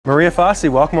Maria Fassi,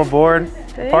 welcome aboard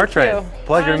Par Thank Train. you.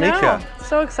 Pleasure to meet you.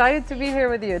 So excited to be here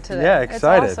with you today. Yeah,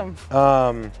 excited. It's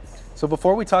awesome. So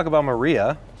before we talk about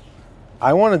Maria,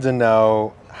 I wanted to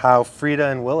know how Frida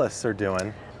and Willis are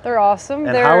doing. They're awesome.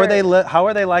 And how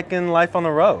are they liking life on the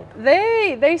road?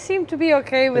 They seem to be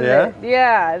okay with it.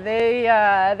 Yeah,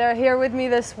 they're here with me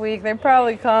this week. They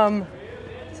probably come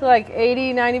to like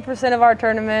 80-90% of our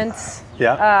tournaments.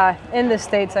 Yeah. In the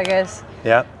States, I guess.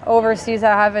 Yeah. Overseas,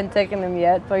 I haven't taken them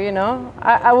yet, but you know,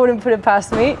 I wouldn't put it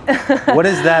past me. What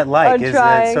is that like?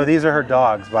 So these are her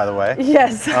dogs, by the way.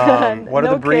 Yes. What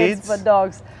are the breeds? Kids, but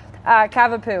dogs.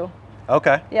 Cavapoo.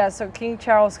 Okay. Yeah, so King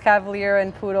Charles Cavalier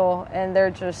and Poodle, and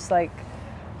they're just like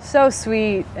so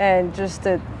sweet and just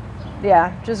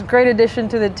just great addition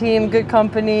to the team, good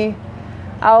company.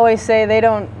 I always say they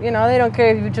don't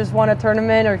care if you just won a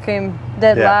tournament or came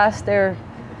dead last. They're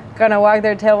gonna wag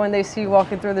their tail when they see you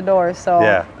walking through the door. So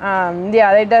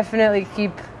they definitely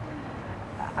keep,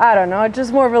 I don't know,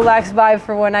 just more relaxed vibe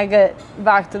for when I get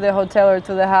back to the hotel or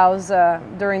to the house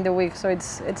during the week. So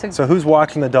it's So who's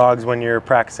watching the dogs when you're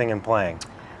practicing and playing?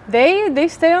 They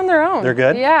stay on their own. They're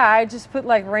good? Yeah, I just put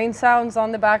like rain sounds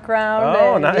on the background.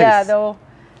 Oh, and, nice. Yeah,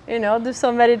 they'll do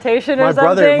some meditation or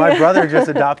something. My brother just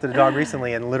adopted a dog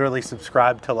recently and literally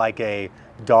subscribed to like a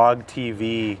dog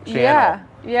TV channel.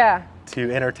 Yeah. To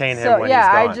entertain him when he's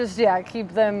gone. I just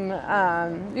keep them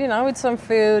with some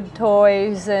food,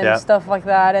 toys, and stuff like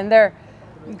that, and they're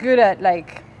good at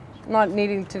like not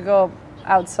needing to go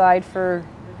outside for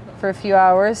a few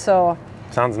hours. So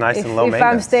sounds nice and low maintenance. If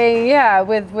I'm staying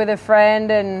with a friend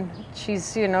and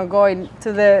she's going back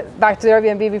to the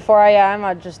Airbnb before I am,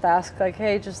 I'd just ask like,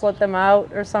 hey, just let them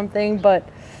out or something. But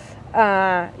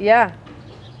they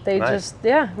just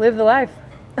live the life.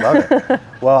 Love it.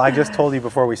 Well, I just told you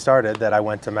before we started that I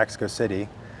went to Mexico City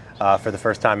for the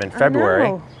first time in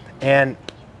February. And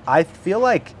I feel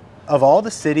like of all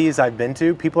the cities I've been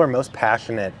to, people are most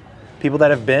passionate. People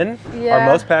that have been are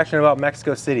most passionate about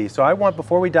Mexico City. So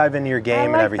before we dive into your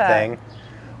game and everything,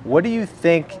 what do you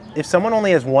think, if someone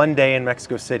only has one day in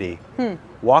Mexico City,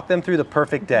 walk them through the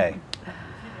perfect day?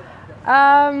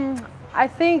 I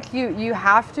think you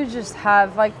have to just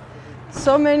have like,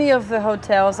 so many of the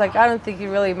hotels, like I don't think it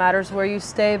really matters where you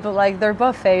stay, but like their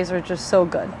buffets are just so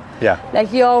good. Yeah.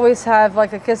 Like you always have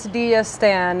like a quesadilla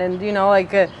stand and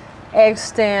like a egg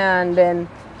stand and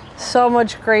so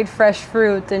much great fresh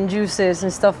fruit and juices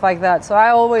and stuff like that. So I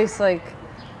always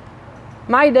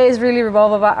my days really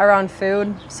revolve around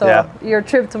food. So your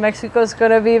trip to Mexico is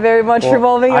going to be very much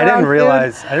revolving around food. I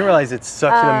didn't realize it's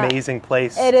such an amazing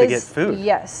place to get food.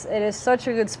 Yes, it is such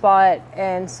a good spot.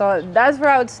 And so that's where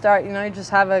I would start. You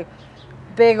just have a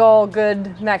big old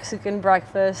good Mexican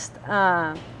breakfast.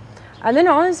 And then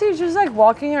honestly, just like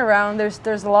walking around,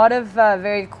 there's a lot of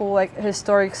very cool like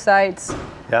historic sites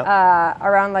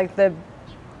around like the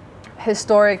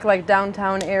historic like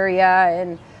downtown area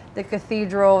and the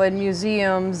cathedral and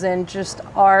museums and just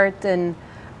art. And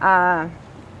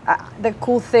the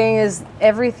cool thing is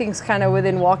everything's kind of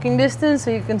within walking distance,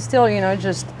 so you can still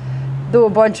just do a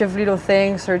bunch of little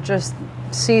things or just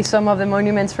see some of the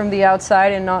monuments from the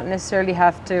outside and not necessarily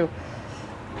have to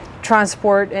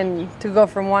transport and to go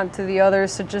from one to the other.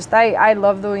 So just I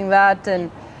love doing that.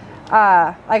 And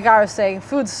like I was saying,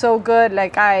 food's so good.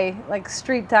 Like I like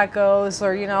street tacos,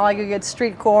 or like you get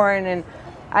street corn, and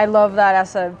I love that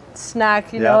as a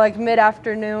snack, like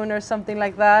mid-afternoon or something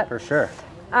like that. For sure.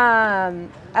 And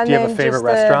do you have a favorite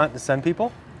restaurant to send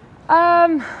people?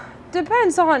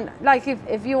 Depends on, like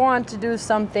if you want to do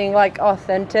something like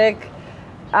authentic,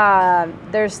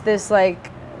 there's this like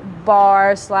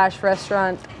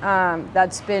bar/restaurant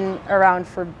that's been around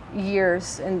for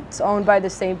years and it's owned by the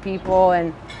same people,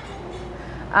 and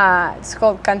it's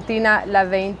called Cantina La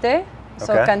 20.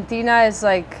 So Cantina is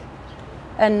like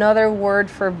another word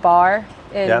for bar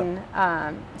in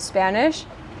Spanish,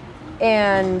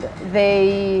 and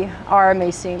they are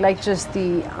amazing. Like just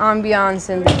the ambiance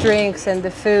and the drinks and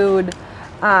the food.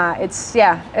 It's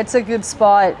a good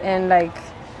spot, and like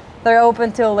they're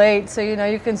open till late, so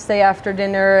you can stay after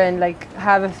dinner and like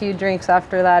have a few drinks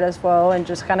after that as well, and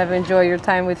just kind of enjoy your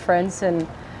time with friends. And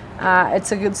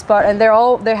it's a good spot, and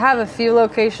they have a few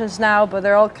locations now, but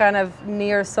they're all kind of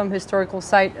near some historical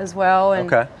site as well.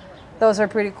 And those are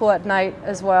pretty cool at night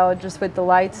as well, just with the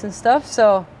lights and stuff.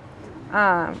 So,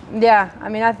 I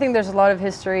mean, I think there's a lot of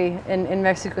history in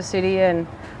Mexico City, and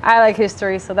I like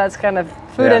history, so that's kind of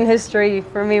food and history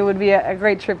for me would be a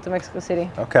great trip to Mexico City.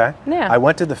 Okay. Yeah. I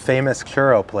went to the famous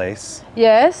churro place.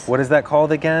 Yes. What is that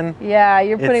called again? Yeah,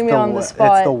 you're putting me on the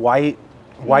spot. It's the white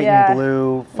white and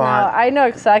blue font. No, I know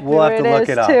exactly we'll where have to look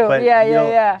it up, too. but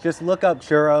Yeah. just look up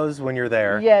churros when you're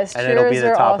there. Yes, and churros it'll be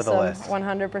the are top awesome, of the list.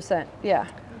 100%. Yeah.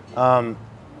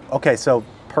 Okay, so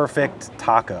perfect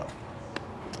taco.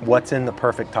 What's in the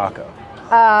perfect taco?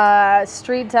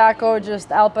 Street taco,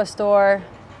 just al pastor.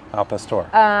 Al pastor.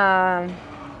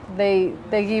 They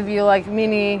give you like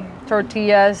mini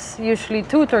tortillas, usually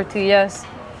 2 tortillas,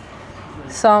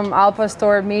 some al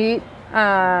pastor meat,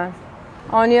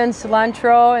 onion,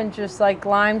 cilantro, and just like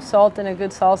lime, salt, and a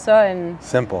good salsa. And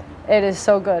simple. It is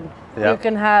so good. Yep. You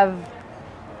can have,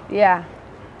 5,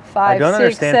 I don't 6,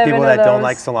 understand 7 people of that don't those.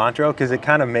 like cilantro because it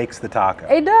kind of makes the taco.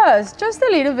 It does, just a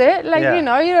little bit. Like, Yeah. you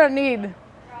know, you don't need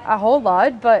a whole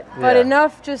lot, but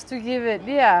enough just to give it,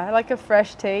 like a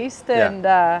fresh taste. And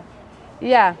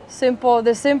simple.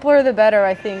 The simpler the better,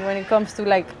 I think, when it comes to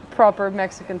like proper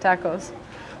Mexican tacos.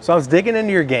 So I was digging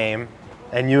into your game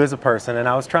and you as a person, and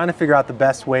I was trying to figure out the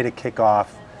best way to kick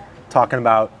off talking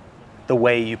about the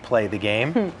way you play the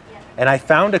game. And I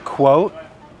found a quote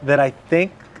that I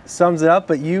think sums it up,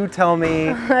 but you tell me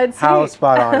how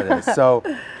spot on it is. So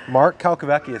Mark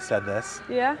Calcavecchia said this.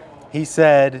 Yeah. He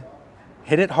said,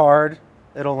 hit it hard,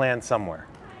 it'll land somewhere.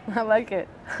 I like it.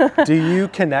 Do you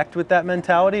connect with that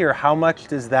mentality, or how much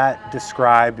does that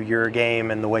describe your game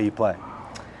and the way you play?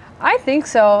 I think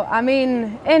so. I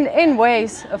mean, in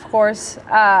ways, of course,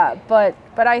 but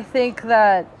I think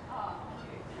that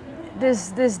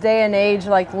this day and age,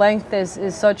 like length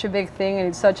is such a big thing, and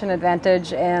it's such an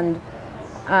advantage, and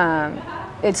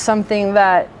it's something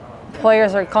that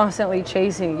players are constantly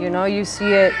chasing. You know, you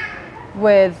see it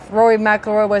with Rory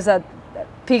McIlroy was at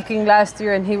peaking last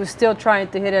year, and he was still trying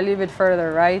to hit a little bit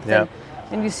further, right? Yeah.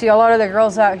 And you see a lot of the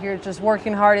girls out here just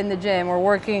working hard in the gym or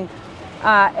working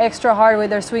extra hard with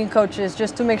their swing coaches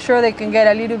just to make sure they can get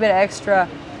a little bit extra.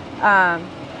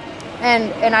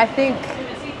 And I think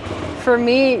for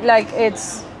me, like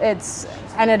it's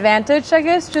an advantage, I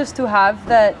guess, just to have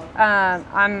that.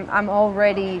 I'm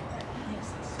already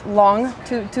long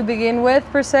to begin with,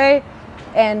 per se.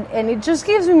 And it just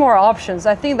gives me more options.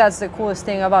 I think that's the coolest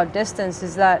thing about distance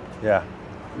is that,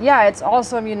 it's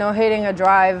awesome, you know, hitting a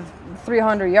drive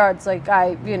 300 yards. Like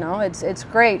it's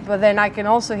great. But then I can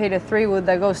also hit a 3-wood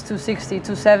that goes 260,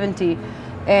 270,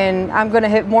 and I'm gonna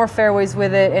hit more fairways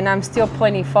with it, and I'm still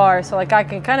plenty far. So like I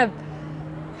can kind of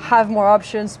have more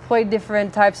options, play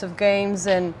different types of games,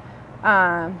 and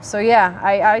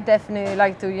I definitely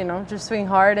like to, you know, just swing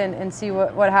hard and see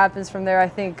what happens from there. I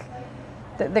think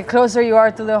the closer you are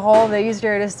to the hole, the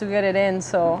easier it is to get it in.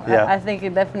 So I think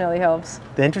it definitely helps.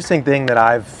 The interesting thing that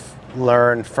I've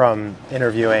learned from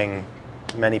interviewing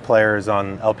many players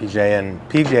on LPGA and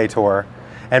PGA Tour,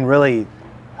 and really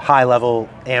high-level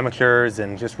amateurs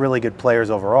and just really good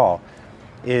players overall,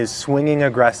 is swinging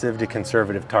aggressive to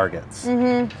conservative targets.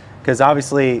 Because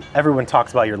obviously everyone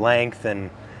talks about your length, and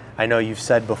I know you've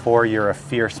said before you're a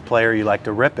fierce player, you like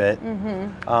to rip it,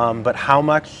 but how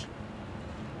much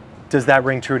does that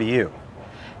ring true to you?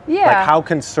 Yeah. Like, how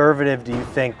conservative do you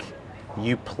think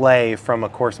you play from a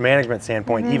course management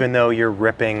standpoint, even though you're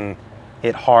ripping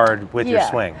it hard with your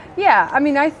swing? Yeah, I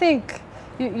mean, I think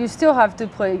you still have to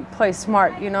play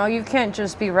smart, you know? You can't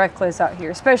just be reckless out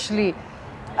here, especially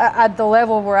at the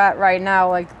level we're at right now.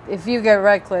 Like, if you get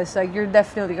reckless, like, you're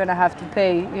definitely gonna have to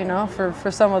pay, you know,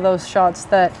 for some of those shots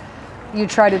that you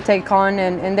try to take on,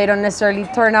 and they don't necessarily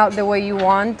turn out the way you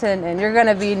want, and you're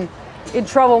gonna be in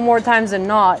trouble more times than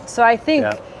not. So I think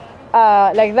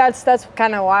like that's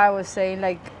kind of why I was saying,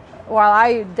 like, while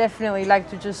I definitely like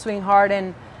to just swing hard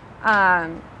and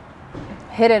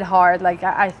hit it hard, like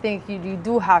I think you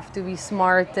do have to be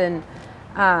smart and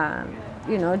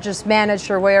you know, just manage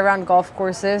your way around golf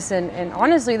courses. And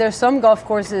honestly, there's some golf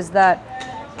courses that,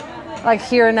 like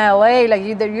here in LA, like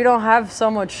you don't have so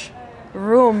much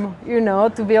room, you know,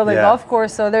 to build a golf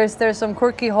course. So there's some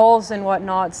quirky holes and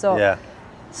whatnot. So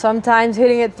sometimes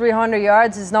hitting it 300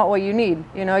 yards is not what you need.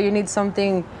 You know, you need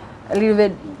something a little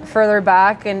bit further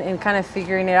back and kind of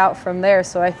figuring it out from there.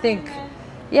 So I think,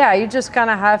 you just kind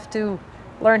of have to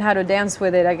learn how to dance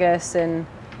with it, I guess. And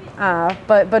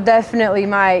but definitely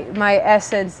my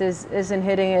essence is in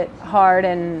hitting it hard.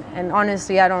 And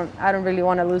honestly, I don't really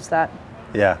want to lose that.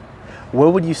 Yeah.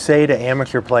 What would you say to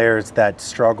amateur players that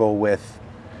struggle with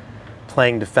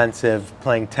playing defensive,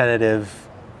 playing tentative?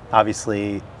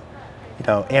 Obviously, you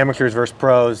know, amateurs versus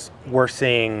pros, we're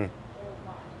seeing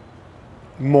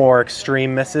more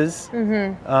extreme misses,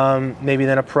 maybe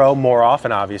than a pro, more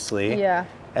often, obviously. Yeah.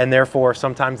 And therefore,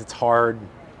 sometimes it's hard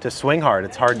to swing hard.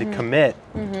 It's hard to commit.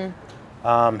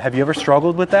 Have you ever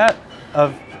struggled with that,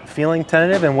 of feeling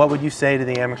tentative? And what would you say to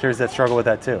the amateurs that struggle with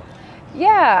that too?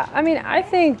 Yeah, I mean, I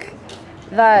think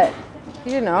that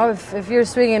you know, if you're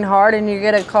swinging hard and you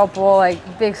get a couple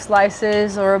like big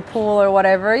slices or a pull or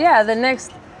whatever, yeah, the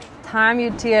next time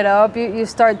you tee it up, you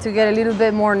start to get a little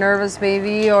bit more nervous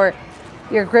maybe, or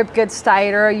your grip gets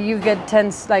tighter, you get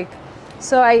tense, like,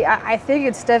 so I think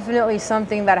it's definitely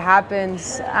something that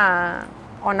happens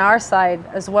on our side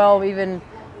as well, even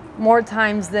more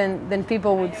times than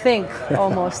people would think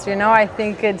almost, you know. I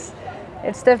think it's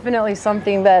definitely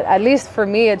something that, at least for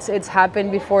me, it's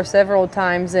happened before several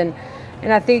times, and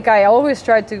I think I always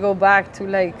try to go back to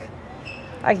like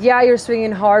yeah, you're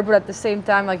swinging hard, but at the same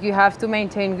time, like, you have to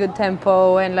maintain good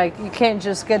tempo, and like you can't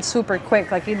just get super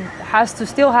quick. Like, it has to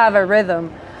still have a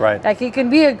rhythm. Right. Like, it can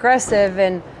be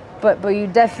aggressive, but you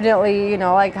definitely, you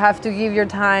know, like, have to give your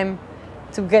time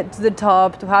to get to the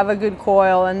top, to have a good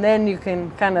coil, and then you can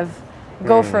kind of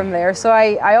go from there. So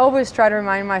I always try to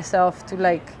remind myself to,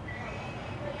 like,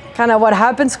 kind of what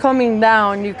happens coming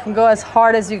down, you can go as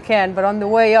hard as you can, but on the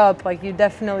way up, like, you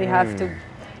definitely have to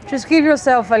just give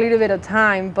yourself a little bit of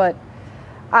time. But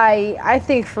I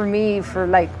think for me, for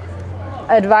like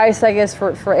advice, I guess,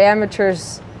 for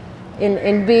amateurs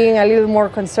in being a little more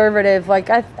conservative, like,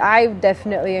 I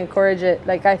definitely encourage it.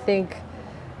 Like, I think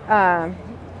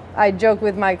I joke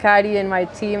with my caddy and my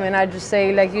team, and I just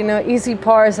say, like, you know, easy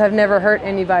pars have never hurt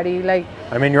anybody. Like,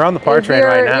 I mean, you're on the par train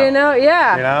right now. You know,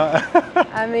 yeah. You know?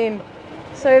 I mean,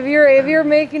 so if you're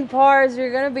making pars,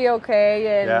 you're gonna be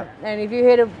okay, and if you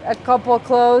hit a couple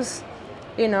close,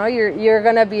 you know, you're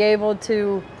gonna be able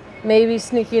to maybe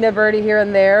sneak in a birdie here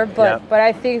and there. But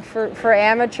I think for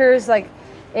amateurs, like,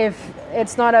 if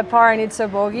it's not a par and it's a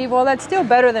bogey, well, that's still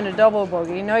better than a double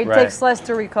bogey. You know, it takes less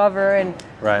to recover, and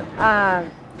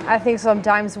I think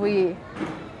sometimes we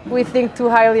think too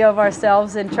highly of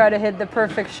ourselves and try to hit the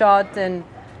perfect shot, and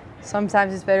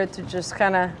sometimes it's better to just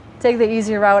kind of take the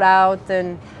easy route out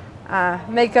and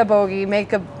make a bogey,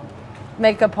 make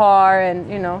a par,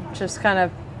 and, you know, just kind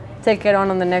of take it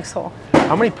on the next hole.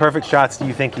 How many perfect shots do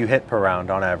you think you hit per round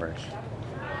on average?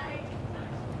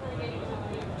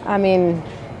 I mean,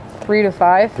 3 to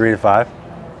 5. 3 to 5?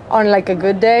 On like a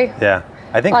good day. Yeah.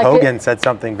 I think like Hogan said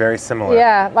something very similar.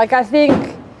 Yeah, like, I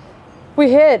think we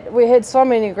hit so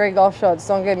many great golf shots,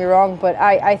 don't get me wrong, but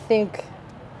I think,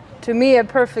 to me, a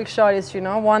perfect shot is, you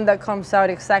know, one that comes out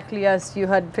exactly as you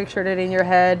had pictured it in your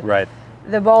head. Right.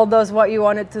 The ball does what you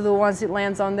want it to do once it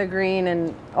lands on the green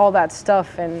and all that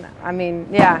stuff. And I mean,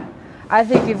 yeah, I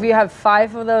think if you have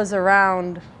 5 of those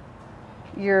around,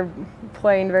 you're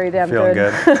playing very damn feeling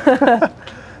good.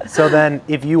 So then,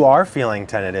 if you are feeling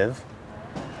tentative,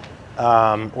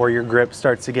 or your grip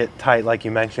starts to get tight, like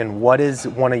you mentioned, what is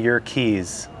one of your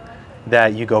keys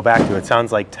that you go back to? It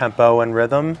sounds like tempo and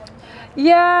rhythm.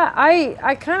 Yeah,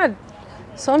 I kind of,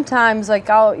 sometimes, like,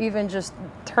 I'll even just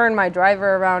turn my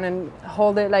driver around and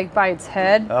hold it like by its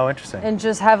head. Oh, interesting. And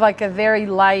just have like a very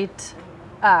light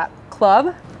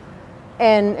club,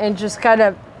 and just kind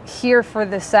of hear for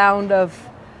the sound of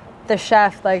the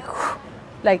shaft, like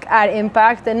at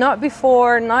impact, and not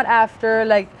before, not after,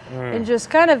 like, and just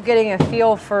kind of getting a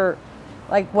feel for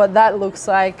like what that looks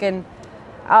like. And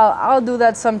I'll do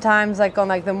that sometimes, like, on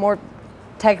like the more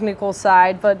technical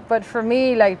side, but for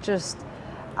me, like, just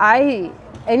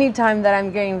anytime that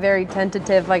I'm getting very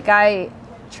tentative, like, I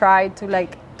try to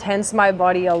like tense my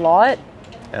body a lot,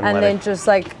 and then just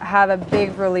like have a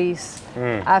big release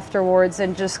afterwards,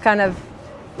 and just kind of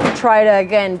try to,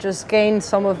 again, just gain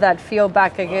some of that feel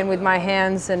back again with my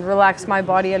hands and relax my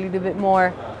body a little bit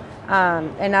more,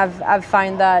 and I've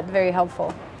find that very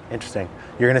helpful. Interesting.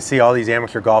 You're going to see all these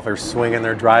amateur golfers swinging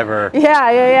their driver. Yeah.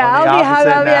 I'll be happy.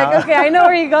 I'll be like, okay, I know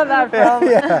where you got that from.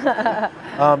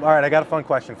 All right, I got a fun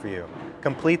question for you.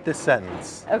 Complete this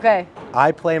sentence. Okay.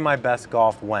 I play my best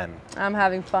golf when? I'm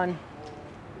having fun.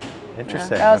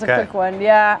 Interesting. Yeah, that was a quick one.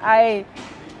 Yeah,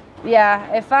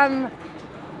 if I'm,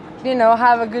 you know,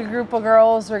 have a good group of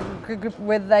girls, or good group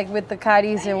with the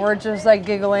caddies, and we're just like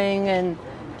giggling and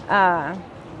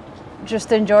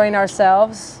just enjoying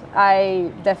ourselves,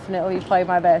 I definitely play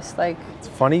my best. Like, it's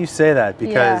funny you say that,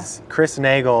 because Chris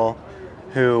Nagel,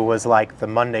 who was like the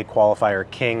Monday qualifier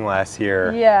king last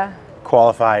year,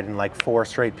 qualified in like 4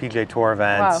 straight PGA Tour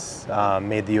events,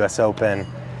 made the US Open.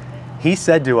 He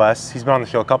said to us, he's been on the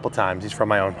show a couple times, he's from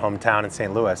my own hometown in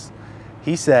St. Louis.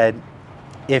 He said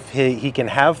if he can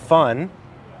have fun,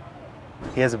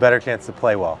 he has a better chance to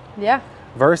play well. Yeah.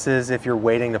 Versus if you're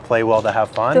waiting to play well to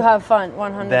have fun. To have fun,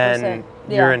 100%. Then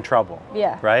you're in trouble.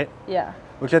 Yeah. Right? Yeah.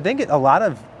 Which I think a lot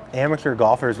of amateur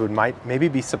golfers might maybe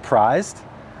be surprised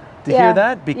to hear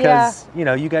that, because you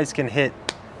know, you guys can hit,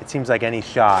 it seems like, any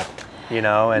shot, you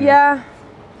know. And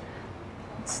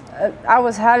I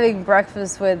was having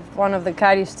breakfast with one of the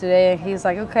caddies today, and he's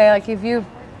like, okay, like, if you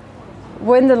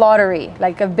win the lottery,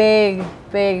 like a big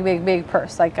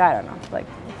purse, like, I don't know, like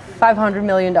 $500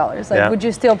 million. Like, would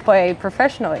you still play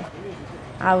professionally?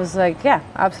 I was like, yeah,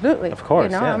 absolutely. Of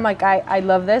course, you know, I'm like, I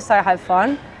love this, I have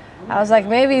fun. I was like,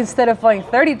 maybe instead of playing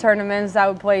 30 tournaments, I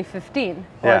would play 15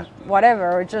 or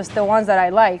whatever, or just the ones that I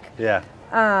like. Yeah.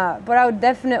 But I would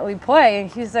definitely play.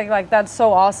 And he's like, that's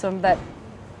so awesome that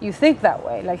you think that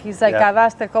way. Like, he's like, I've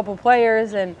asked a couple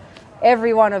players and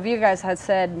every one of you guys had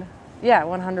said, yeah,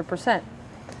 100%.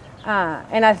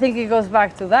 And I think it goes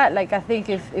back to that. Like, I think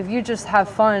if you just have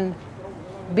fun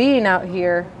being out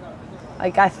here,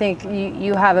 like, I think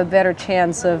you have a better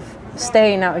chance of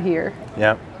staying out here.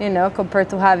 Yeah. You know, compared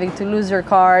to having to lose your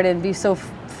card and be so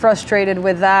frustrated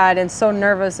with that and so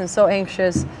nervous and so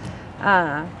anxious.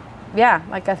 Yeah,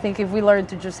 like, I think if we learn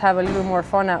to just have a little more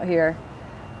fun out here,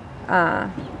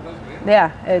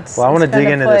 yeah, it's. Well, I want to dig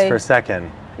into this for a second.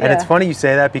 Yeah. And it's funny you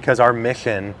say that because our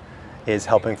mission is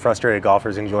helping frustrated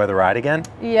golfers enjoy the ride again.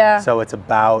 Yeah. So it's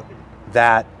about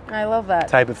that. I love that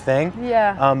type of thing.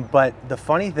 Yeah. But the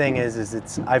funny thing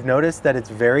is I've noticed that it's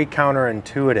very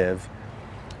counterintuitive,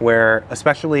 where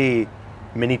especially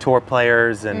mini tour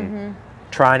players and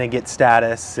trying to get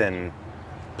status and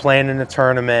playing in a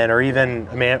tournament, or even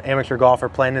an amateur golfer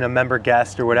playing in a member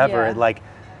guest or whatever, like,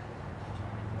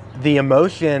 the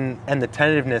emotion and the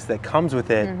tentativeness that comes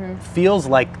with it feels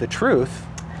like the truth.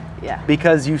 Yeah.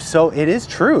 Because it is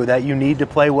true that you need to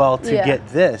play well to get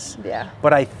this. Yeah.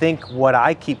 But I think what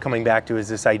I keep coming back to is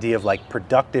this idea of, like,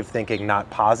 productive thinking, not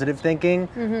positive thinking,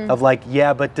 of like,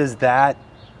 yeah, but does that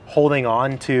holding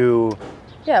on to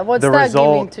what's the that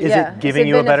result, giving to, is it giving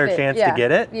you a better chance to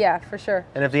get it? Yeah, for sure.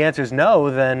 And if the answer is no,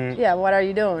 then what are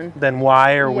you doing? Then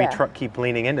why are we keep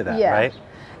leaning into that, right?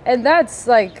 And that's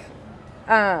like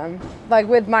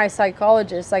with my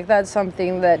psychologist, like, that's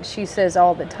something that she says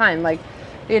all the time. Like,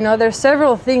 you know, there's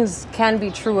several things can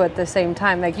be true at the same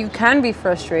time. Like, you can be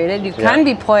frustrated, you can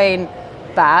be playing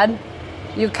bad,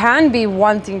 you can be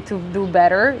wanting to do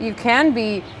better, you can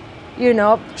be, you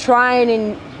know,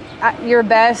 trying your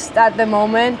best at the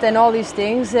moment and all these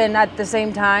things, and at the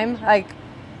same time, like,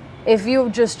 if you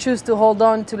just choose to hold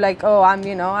on to, like, oh,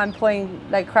 I'm playing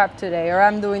like crap today, or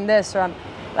I'm doing this, or I'm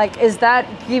like, is that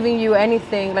giving you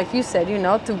anything, like you said, you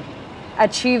know, to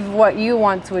achieve what you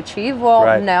want to achieve?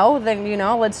 Well, no, then, you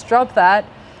know, let's drop that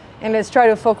and let's try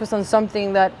to focus on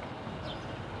something that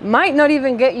might not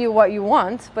even get you what you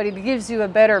want, but it gives you a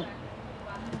better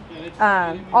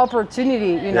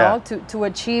opportunity, you know, to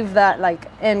achieve that,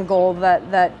 like, end goal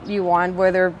that you want,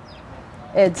 whether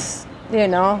it's, you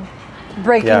know,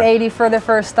 breaking 80 for the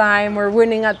first time, or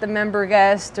winning at the member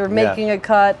guest, or making a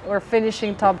cut, or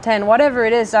finishing top 10, whatever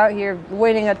it is out here,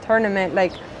 winning a tournament.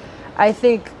 Like, I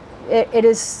think it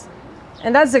is,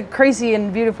 and that's the crazy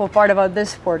and beautiful part about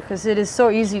this sport, because it is so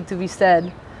easy to be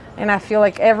said, and I feel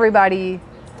like everybody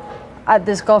at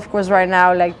this golf course right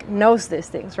now, like, knows these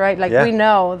things, right? Like, we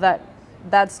know that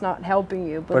that's not helping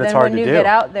you, but then when you get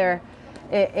out there,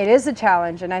 it is a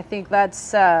challenge, and I think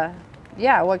that's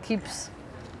what keeps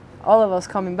all of us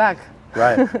coming back.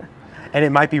 Right. And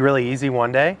it might be really easy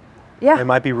one day. Yeah. It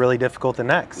might be really difficult the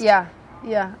next. Yeah.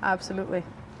 Yeah, absolutely.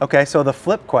 Okay, so the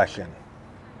flip question.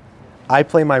 I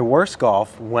play my worst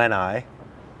golf when I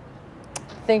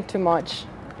think too much.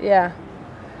 Yeah.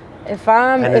 If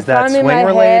I'm and is that swing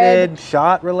related,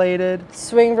 shot related?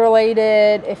 Swing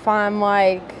related. If I'm,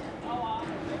 like,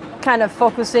 kind of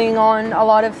focusing on a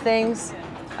lot of things,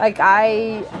 like,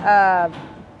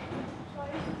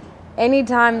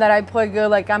 anytime that I play good,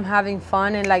 like, I'm having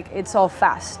fun, and, like, it's all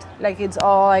fast. Like, it's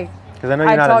all, like, because I know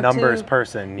you're not a numbers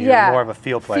person. You're more of a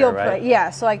field player, right? Yeah.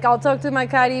 So, like, I'll talk to my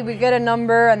caddy, we get a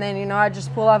number, and then, you know, I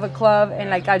just pull out a club and,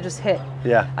 like, I just hit.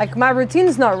 Yeah. Like, my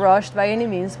routine's not rushed by any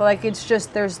means, but, like, it's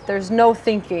just there's no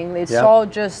thinking. It's all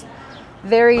just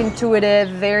very intuitive,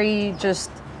 very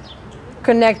just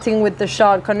connecting with the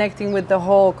shot, connecting with the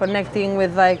hole, connecting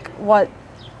with, like, what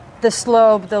the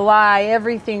slope, the lie,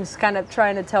 everything's kind of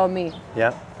trying to tell me.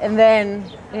 Yeah. And then,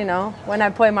 you know, when I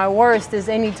play my worst is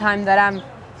any time that I'm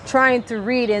trying to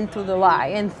read into the lie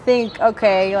and think,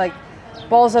 okay, like,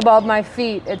 ball's above my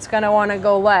feet, it's gonna want to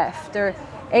go left. Or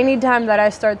anytime that I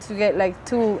start to get, like,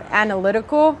 too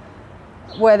analytical,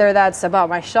 whether that's about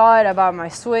my shot, about my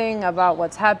swing, about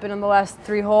what's happened in the last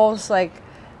 3 holes, like,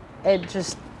 it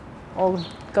just all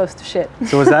goes to shit.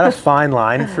 So is that a fine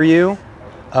line for you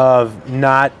of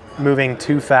not moving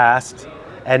too fast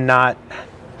and not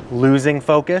losing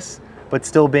focus, but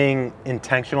still being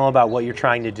intentional about what you're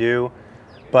trying to do,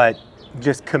 but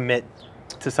just commit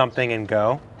to something and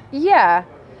go? Yeah,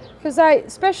 because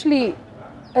especially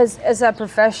as a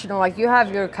professional, like, you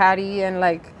have your caddy, and,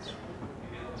 like,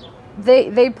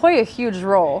 they play a huge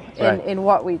role in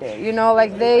what we do. You know,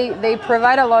 like they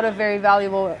provide a lot of very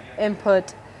valuable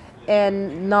input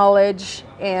and knowledge,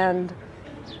 and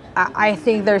I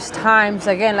think there's times,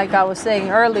 again, like I was saying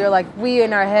earlier, like we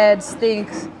in our heads think,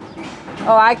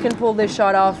 oh, I can pull this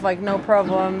shot off, like no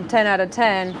problem, 10 out of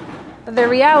 10. But the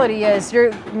reality is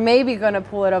you're maybe going to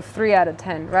pull it off 3 out of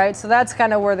 10, right? So that's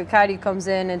kind of where the caddy comes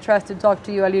in and tries to talk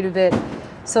to you a little bit.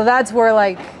 So that's where,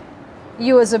 like,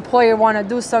 you as a player want to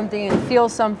do something and feel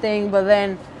something, but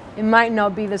then it might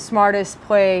not be the smartest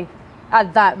play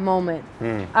at that moment.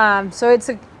 So it's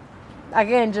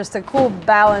again, just a cool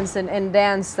balance and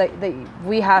dance that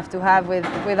we have to have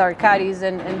with our caddies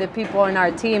and the people in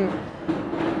our team,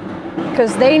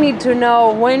 because they need to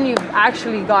know when you've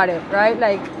actually got it, right?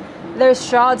 Like, there's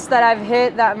shots that I've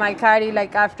hit that my caddy,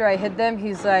 like, after I hit them,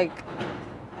 he's like,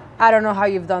 I don't know how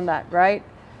you've done that, right?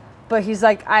 But he's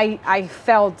like, I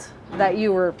felt that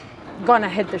you were gonna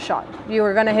hit the shot. You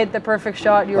were gonna hit the perfect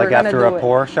shot. You were gonna do it. Like after a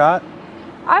poor shot?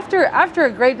 After a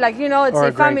great, like, you know, it's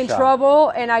if I'm in trouble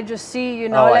and I just see, you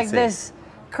know, like this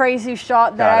crazy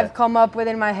shot that I've come up with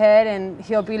in my head, and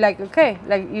he'll be like, okay,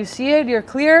 like, you see it, you're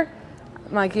clear.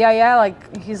 I'm like, yeah,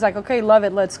 like, he's like, okay, love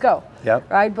it, let's go. Yep.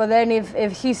 Right? But then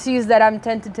if he sees that I'm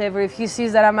tentative, or if he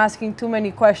sees that I'm asking too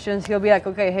many questions, he'll be like,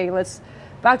 okay, hey, let's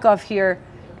back off here,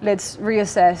 let's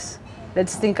reassess,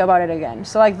 let's think about it again.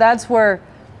 So, like, that's where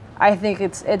I think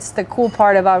it's the cool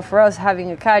part about, for us,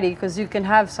 having a caddy, because you can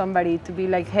have somebody to be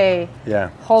like, hey,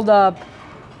 hold up,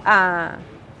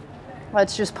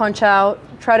 let's just punch out,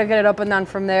 try to get it up and down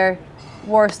from there.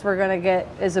 Worst we're gonna get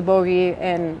is a bogey,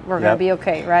 and we're gonna be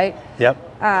okay, right?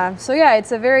 Yep. So yeah,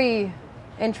 it's a very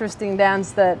interesting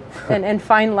dance that and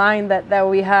fine line that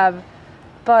we have,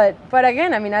 but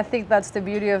again, I mean, I think that's the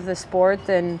beauty of the sport,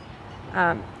 and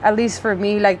at least for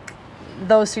me, like,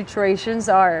 those situations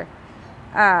are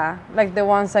like the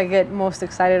ones I get most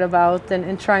excited about,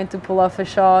 and trying to pull off a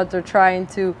shot, or trying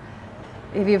to,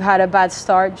 if you've had a bad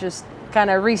start, just kind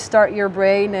of restart your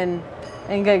brain and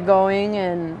get going,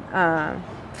 and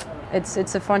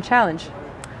it's a fun challenge.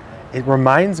 It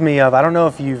reminds me of, I don't know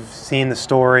if you've seen the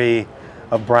story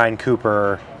of Brian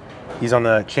Cooper. He's on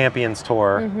the Champions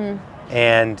Tour,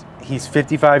 and he's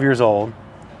 55 years old,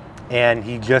 and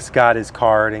he just got his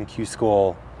card in Q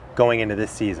School going into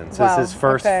this season. So this is his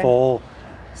first full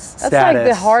status. That's like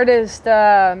the hardest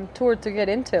tour to get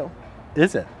into.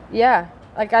 Is it? Yeah.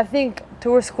 Like, I think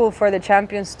tour school for the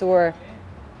Champions Tour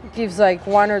gives like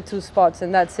 1 or 2 spots,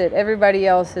 and that's it. Everybody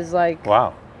else is like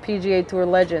PGA Tour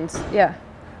legends. Yeah.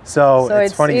 So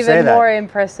it's funny you say that. Even more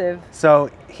impressive.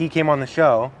 So he came on the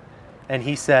show, and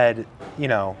he said, you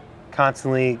know,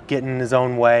 constantly getting in his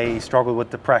own way. He struggled with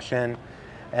depression,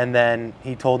 and then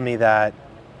he told me that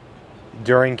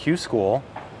during Q School,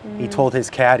 he told his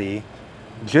caddy,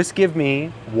 just give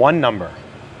me one number.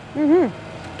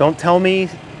 Don't tell me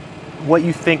what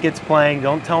you think it's playing.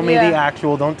 Don't tell me the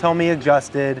actual. Don't tell me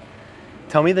adjusted.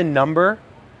 Tell me the number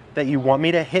that you want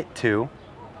me to hit to,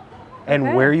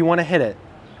 and where you want to hit it.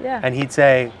 Yeah. And he'd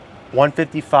say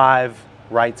 155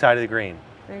 right side of the green.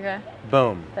 Okay.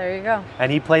 Boom. There you go.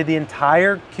 And he played the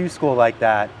entire Q School like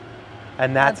that,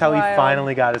 and that's how wild. He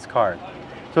finally got his card.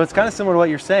 So it's kind of similar to what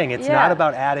you're saying. It's not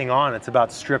about adding on, it's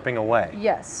about stripping away.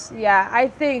 Yes. Yeah, I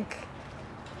think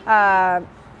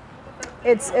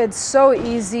it's so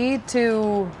easy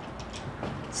to,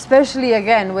 especially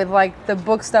again with like the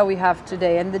books that we have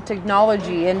today, and the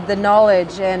technology and the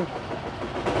knowledge and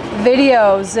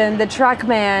videos and the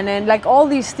TrackMan and like all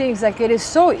these things, like it is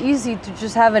so easy to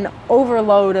just have an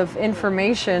overload of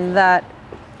information that,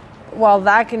 while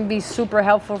that can be super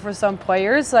helpful for some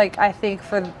players, like I think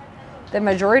for the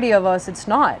majority of us it's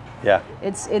not. Yeah.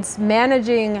 It's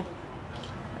managing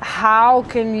how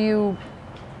can you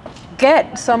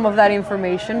get some of that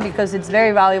information, because it's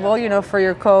very valuable, you know, for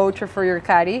your coach or for your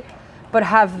caddy, but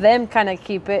have them kind of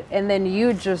keep it, and then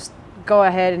you just go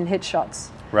ahead and hit shots.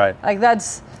 Right. Like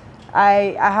that's,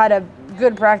 I had a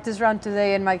good practice round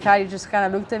today, and my caddy just kind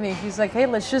of looked at me and he's like, hey,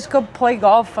 let's just go play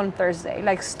golf on Thursday.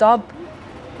 Like, stop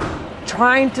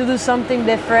trying to do something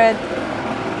different.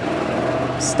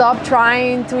 Stop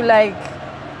trying to like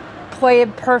play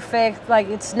it perfect. Like,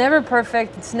 it's never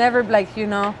perfect. It's never like, you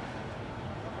know,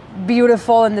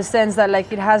 beautiful in the sense that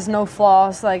like it has no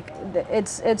flaws. Like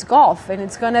it's golf, and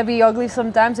it's gonna be ugly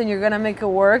sometimes, and you're gonna make it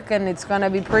work, and it's gonna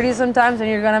be pretty sometimes, and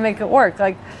you're gonna make it work.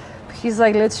 Like, he's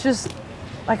like, let's just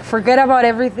like forget about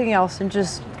everything else and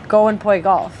just go and play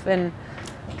golf. And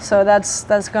so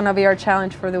that's gonna be our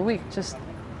challenge for the week, just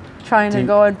trying to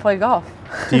go and play golf.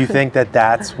 Do you think that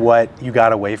that's what you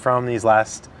got away from these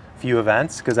last few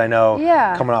events? Because I know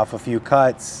coming off a few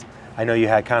cuts, I know you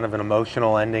had kind of an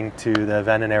emotional ending to the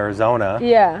event in Arizona.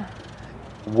 Yeah.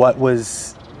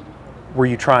 Were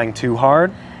you trying too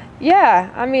hard?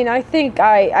 Yeah, I mean, I think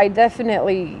I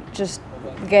definitely just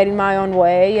get in my own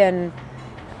way, and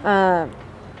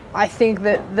I think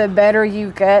that the better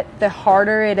you get, the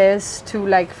harder it is to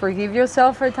like forgive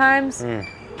yourself at times.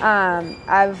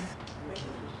 I've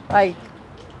like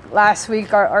last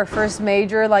week, our first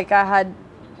major, like I had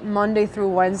Monday through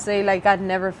Wednesday, like I'd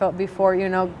never felt before, you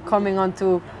know, coming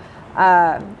onto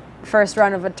first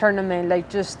round of a tournament, like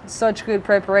just such good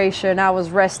preparation. I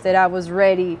was rested, I was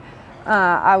ready.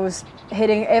 I was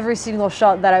hitting every single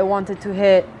shot that I wanted to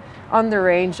hit on the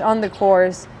range, on the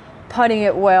course, putting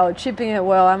it well, chipping it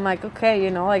well. I'm like, okay,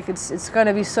 you know, like it's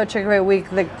gonna be such a great week.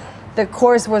 The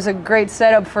course was a great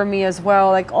setup for me as well,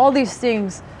 like all these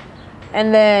things.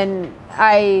 And then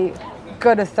I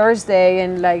go to Thursday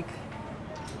and like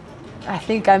I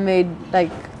think I made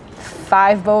like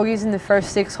 5 bogeys in the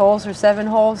first 6 holes or 7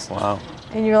 holes. Wow.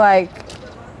 And you're like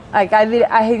I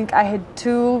think I had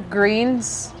 2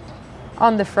 greens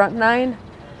on the front 9,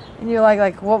 and you're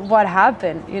like what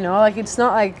happened? You know, like it's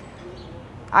not like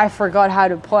I forgot how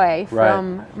to play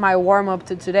from my warm up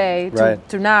to today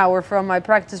to now, or from my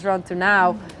practice round to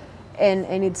now,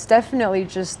 and it's definitely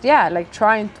just like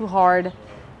trying too hard,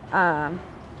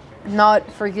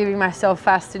 not forgiving myself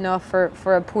fast enough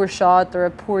for a poor shot or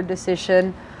a poor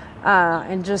decision,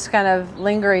 and just kind of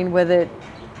lingering with it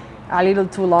a little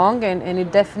too long, and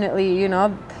it definitely, you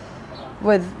know,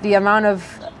 with the amount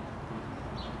of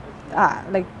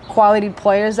like quality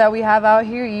players that we have out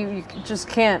here, you just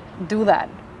can't do that.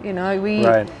 You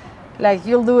know, like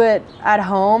you'll do it at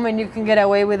home and you can get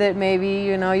away with it maybe,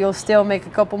 you know, you'll still make a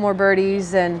couple more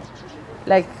birdies and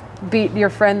like beat your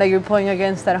friend that you're playing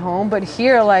against at home. But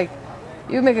here, like,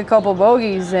 you make a couple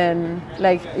bogeys and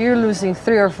like you're losing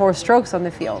 3 or 4 strokes on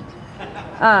the field.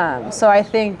 So I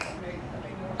think,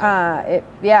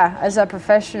 as a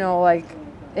professional, like,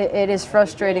 it is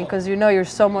frustrating because you know you're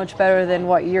so much better than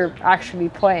what you're actually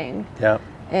playing. Yeah.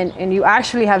 And you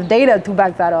actually have data to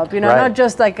back that up, you know, not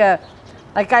just like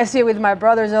I see it with my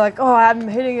brothers. They're like, oh, I'm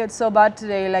hitting it so bad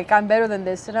today, like I'm better than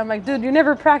this. And I'm like, dude, you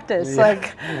never practice.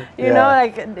 Like, you know,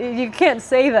 like you can't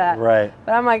say that. Right.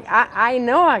 But I'm like, I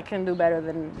know I can do better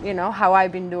than, you know, how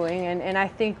I've been doing. And I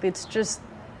think it's just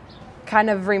kind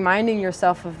of reminding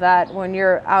yourself of that when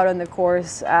you're out on the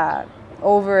course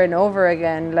over and over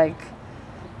again. Like,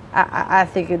 I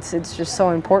think it's just so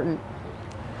important.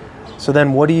 So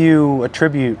then what do you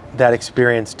attribute that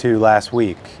experience to last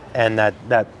week and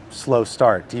that slow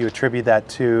start? Do you attribute that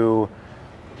to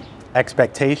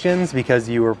expectations because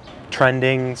you were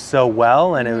trending so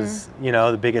well and it was, you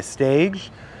know, the biggest stage?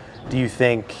 Do you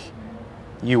think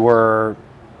you were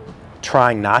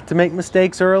trying not to make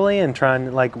mistakes early and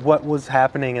trying, like, what was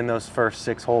happening in those first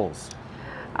 6 holes?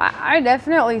 I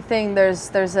definitely think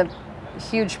there's a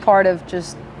huge part of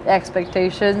just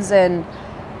expectations and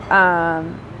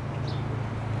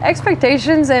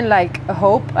like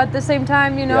hope at the same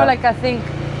time, you know. Like I think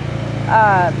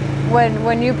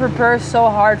when you prepare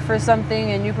so hard for something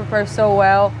and you prepare so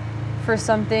well for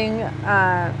something,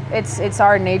 it's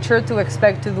our nature to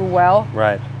expect to do well,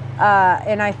 right?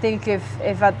 And I think if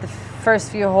at the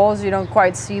first few holes you don't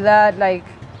quite see that, like,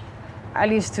 at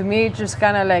least to me, it just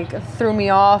kind of like threw me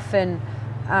off and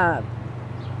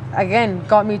again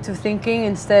got me to thinking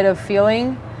instead of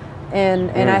feeling,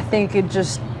 and I think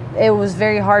it was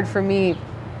very hard for me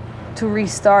to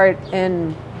restart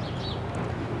and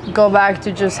go back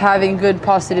to just having good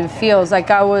positive feels. Like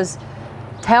I was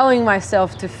telling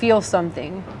myself to feel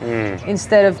something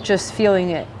instead of just feeling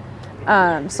it.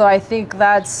 So I think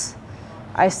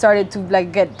I started to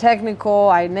like get technical.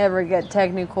 I never get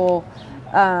technical.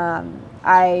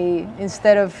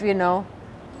 Instead of, you know,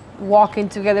 walking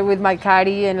together with my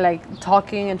caddy and like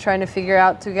talking and trying to figure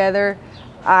out together,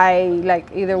 I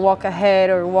like either walk ahead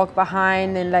or walk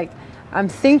behind, and like I'm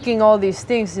thinking all these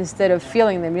things instead of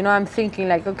feeling them. You know, I'm thinking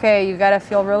like, okay, you gotta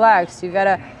feel relaxed. You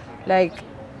gotta like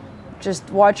just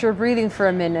watch your breathing for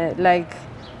a minute. Like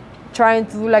trying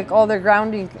to do like all the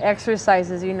grounding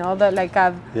exercises, you know, that like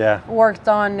I've worked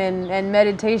on and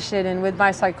meditation and with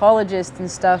my psychologist and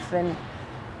stuff. And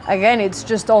again, it's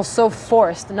just all so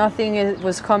forced. Nothing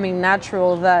was coming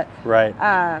natural. That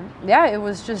it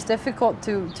was just difficult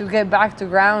to get back to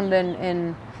ground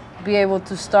and be able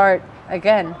to start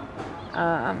again.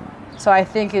 So I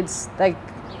think it's like,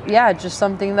 just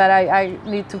something that I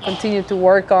need to continue to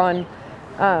work on,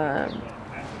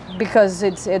 because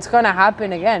it's gonna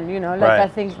happen again. You know, like I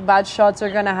think bad shots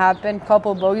are gonna happen.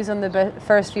 Couple bogeys on the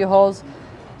first few holes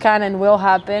can and will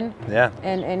happen. Yeah.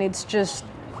 And it's just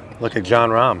Look at John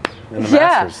Rahm in the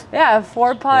yeah, Masters. Yeah,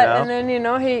 4-putt, You know? and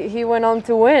then he went on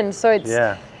to win. So it's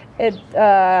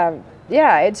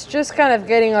it's just kind of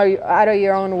getting out of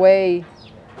your own way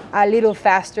a little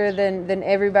faster than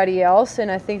everybody else,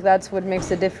 and I think that's what makes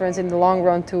the difference in the long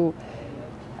run to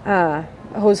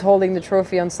who's holding the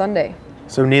trophy on Sunday.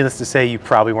 So needless to say, you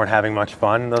probably weren't having much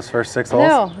fun in those first 6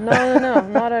 holes? No,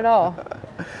 not at all.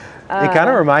 It kind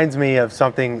of reminds me of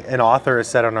something an author has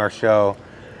said on our show,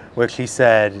 which he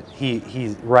said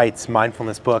he writes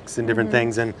mindfulness books and different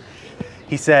things, and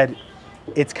he said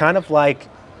it's kind of like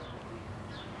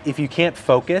if you can't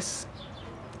focus,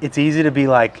 it's easy to be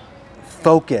like,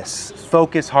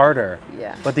 focus harder.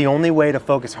 Yeah. But the only way to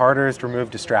focus harder is to remove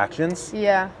distractions.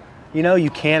 Yeah. You know, you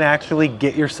can't actually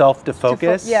get yourself to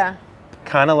focus. Yeah.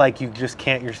 Kind of like you just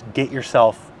can't get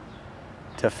yourself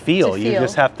to feel. You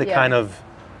just have to kind of,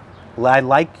 I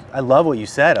love what you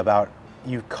said about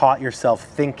you caught yourself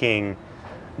thinking,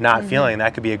 not feeling.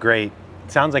 That could be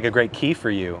sounds like a great key for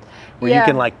you, where you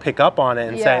can like pick up on it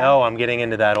and say, oh, I'm getting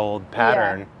into that old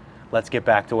pattern. Yeah. Let's get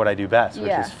back to what I do best,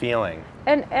 which is feeling.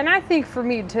 And I think for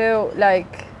me too,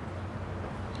 like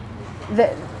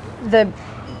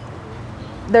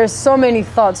there's so many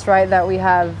thoughts, right, that we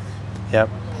have. Yep.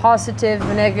 Positive,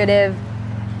 negative,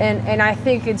 and I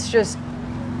think it's just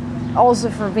also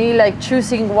for me like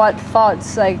choosing what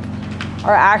thoughts like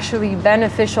are actually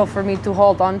beneficial for me to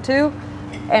hold on to,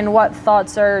 and what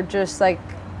thoughts are just like,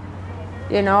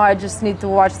 you know, I just need to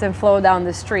watch them flow down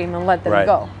the stream and let them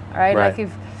go, right? Like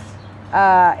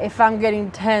if I'm getting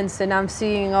tense and I'm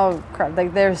seeing, oh crap,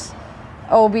 like there's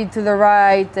OB to the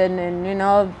right and you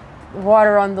know,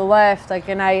 water on the left, like,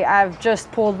 and I've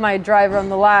just pulled my driver on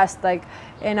the last, like,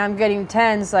 and I'm getting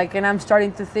tense, like, and I'm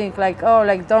starting to think like, oh,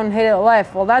 like, don't hit it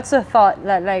left. Well, that's a thought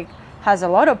that like has a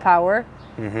lot of power,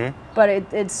 but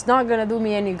it's not gonna do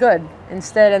me any good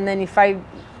instead. And then if I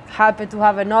happen to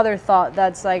have another thought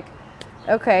that's like,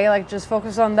 okay, like just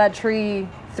focus on that tree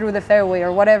through the fairway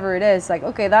or whatever it is, like,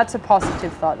 okay, that's a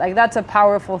positive thought, like that's a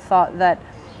powerful thought that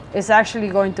is actually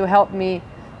going to help me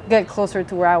get closer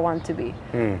to where I want to be.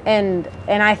 And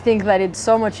I think that it's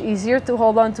so much easier to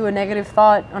hold on to a negative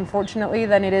thought, unfortunately,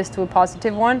 than it is to a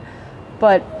positive one.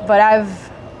 But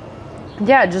I've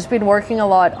just been working a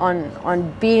lot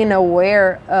on being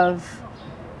aware of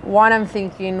what I'm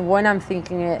thinking, when I'm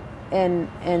thinking it,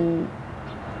 and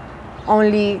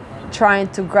only trying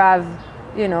to grab,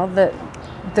 you know,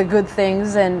 the good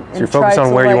things and so you're focused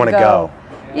on where you want to go,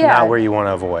 not where you want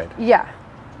to avoid. Yeah.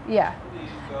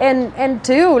 And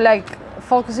two, like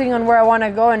focusing on where I want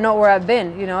to go and not where I've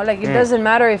been, you know, like it doesn't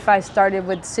matter if I started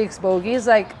with 6 bogeys,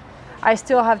 like I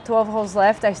still have 12 holes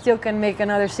left. I still can make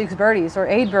another 6 birdies or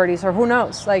 8 birdies or who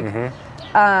knows, like,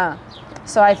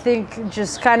 so I think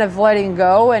just kind of letting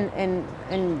go and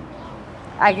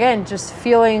again, just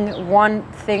feeling one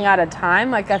thing at a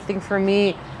time. Like I think for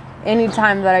me,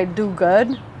 anytime that I do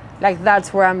good, like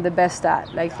that's where I'm the best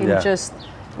at, like in just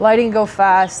letting go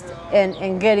fast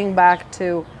and getting back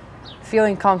to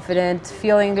feeling confident,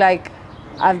 feeling like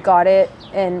I've got it,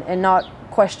 and not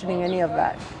questioning any of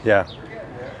that. Yeah.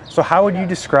 So how would you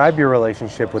describe your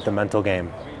relationship with the mental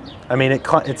game? I mean,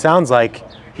 it sounds like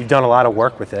you've done a lot of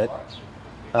work with it.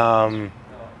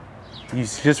 You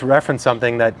just referenced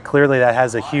something that clearly that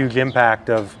has a huge impact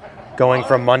of going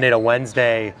from Monday to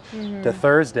Wednesday to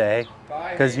Thursday,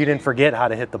 because you didn't forget how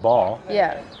to hit the ball.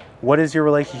 Yeah. What is your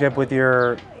relationship with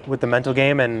the mental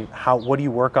game, and what do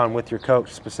you work on with your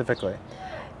coach specifically?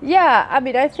 Yeah, I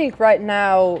mean, I think right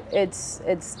now it's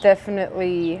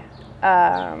definitely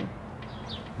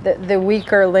the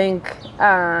weaker link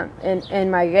in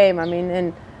my game. I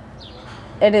mean,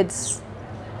 and it's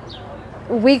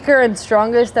weaker and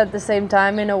strongest at the same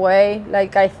time in a way.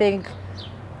 Like I think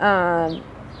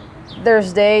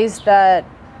there's days that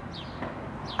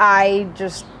I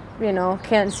just, you know,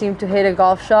 can't seem to hit a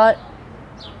golf shot,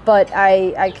 but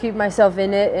I keep myself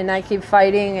in it and I keep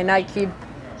fighting and I keep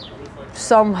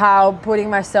somehow putting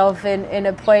myself in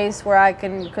a place where I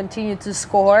can continue to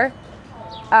score.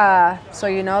 So,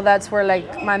 you know, that's where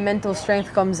like my mental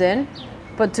strength comes in.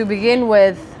 But to begin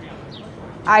with,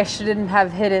 I shouldn't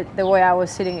have hit it the way I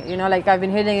was hitting it, you know, like I've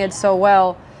been hitting it so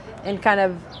well, and kind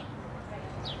of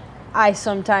I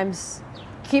sometimes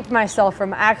keep myself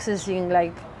from accessing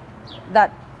like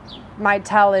that, my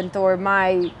talent or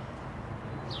my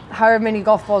however many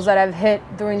golf balls that I've hit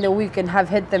during the week and have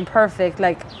hit them perfect,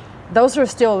 like those are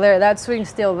still there, that swing's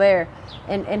still there,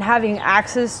 and having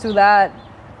access to that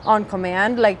on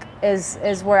command like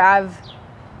is where I've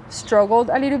struggled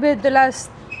a little bit the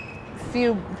last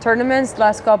few tournaments,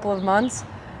 last couple of months,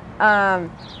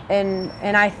 and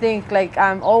I think like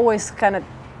I'm always kind of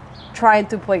trying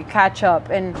to play catch up,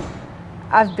 and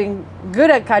I've been good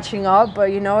at catching up,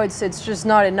 but you know, it's just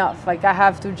not enough. Like I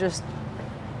have to just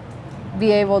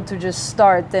be able to just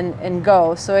start and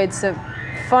go. So it's a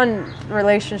fun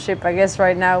relationship, I guess,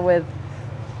 right now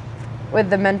with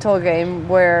the mental game,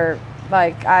 where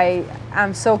like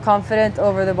I'm so confident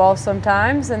over the ball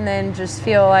sometimes, and then just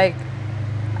feel like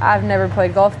I've never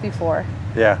played golf before.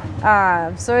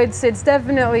 Yeah. So it's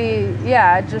definitely,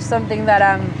 yeah, just something that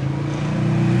I'm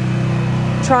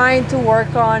trying to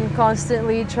work on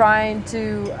constantly, trying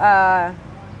to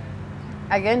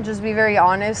again just be very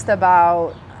honest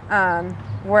about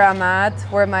where I'm at,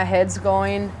 where my head's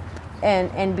going,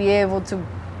 and be able to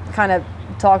kind of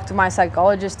talk to my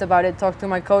psychologist about it, talk to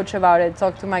my coach about it,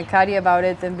 talk to my caddy about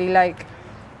it, and be like,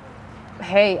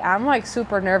 hey, I'm like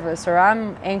super nervous, or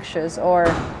I'm anxious, or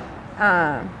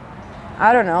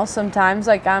I don't know, sometimes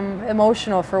like I'm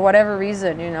emotional for whatever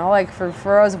reason, you know, like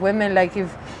for us women, like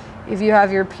if you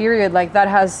have your period, like that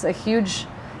has a huge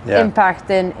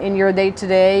impact in your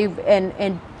day-to-day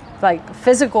and like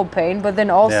physical pain, but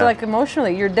then also like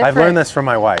emotionally, you're different. I've learned this from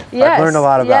my wife. Yes, I've learned a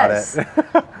lot about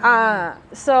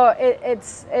it. So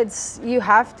it's you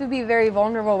have to be very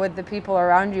vulnerable with the people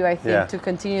around you, I think, to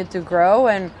continue to grow.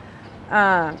 And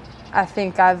I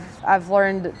think I've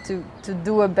learned to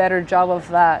do a better job of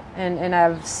that, and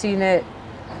I've seen it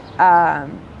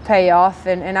pay off,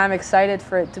 and I'm excited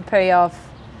for it to pay off.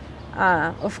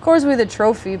 Of course with a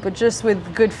trophy, but just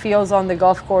with good feels on the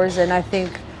golf course, and I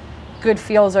think good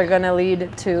feels are going to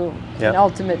lead to an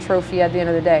ultimate trophy at the end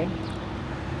of the day.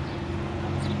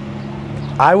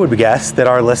 I would guess that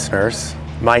our listeners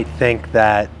might think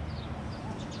that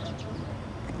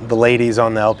the ladies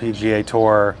on the LPGA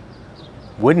Tour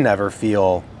would never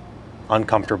feel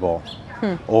uncomfortable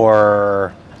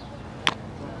or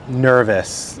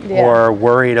nervous or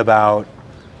worried about,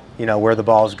 you know, where the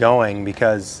ball's going,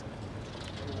 because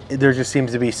there just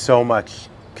seems to be so much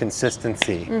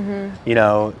consistency, you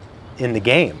know, in the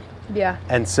game. Yeah.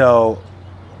 And so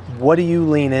what do you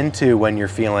lean into when you're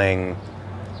feeling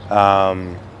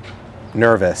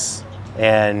nervous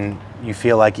and you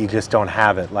feel like you just don't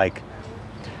have it? Like,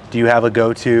 do you have a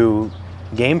go-to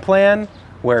game plan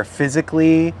where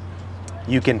physically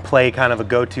you can play kind of a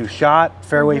go-to shot,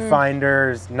 fairway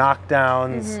finders,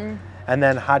 knockdowns, and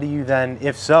then how do you then,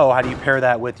 if so, how do you pair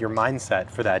that with your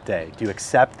mindset for that day? Do you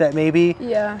accept that maybe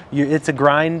it's a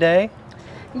grind day?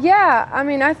 Yeah, I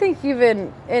mean, I think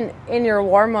even in your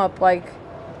warm-up, like,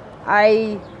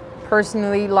 I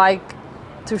personally like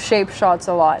to shape shots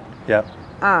a lot. Yep.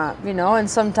 You know, and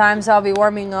sometimes I'll be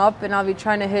warming up and I'll be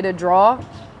trying to hit a draw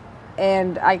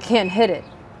and I can't hit it,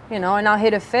 you know, and I'll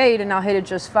hit a fade and I'll hit it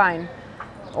just fine.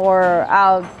 Or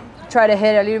I'll try to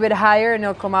hit a little bit higher and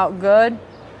it'll come out good.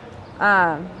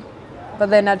 But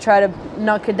then I try to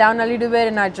knock it down a little bit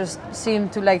and I just seem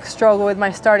to like struggle with my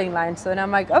starting line. So then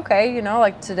I'm like, okay, you know,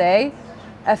 like today,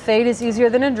 a fade is easier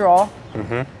than a draw.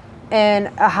 And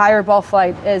a higher ball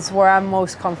flight is where I'm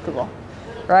most comfortable,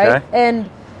 right? Okay. And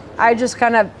I just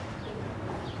kind of,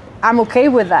 I'm okay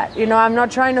with that. You know, I'm not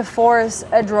trying to force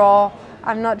a draw.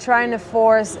 I'm not trying to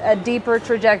force a deeper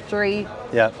trajectory.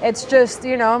 Yeah. It's just,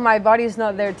 you know, my body's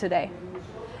not there today.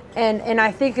 And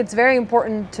I think it's very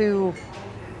important to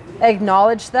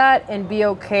acknowledge that and be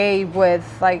okay with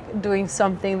like doing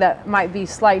something that might be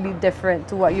slightly different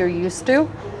to what you're used to,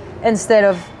 instead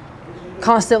of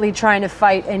constantly trying to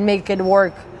fight and make it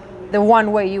work the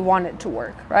one way you want it to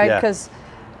work, right? Because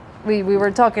we were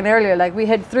talking earlier, like we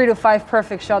hit 3 to 5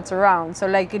 perfect shots around, so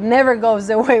like it never goes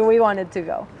the way we want it to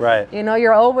go. Right. You know,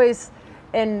 you're always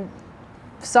in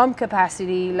some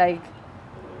capacity like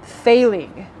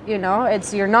failing, you know,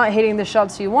 you're not hitting the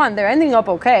shots you want. They're ending up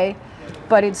okay,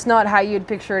 but it's not how you'd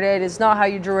pictured it. It's not how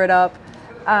you drew it up.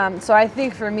 So I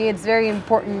think for me, it's very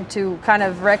important to kind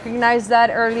of recognize that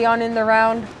early on in the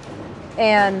round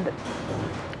and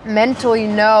mentally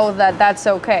know that that's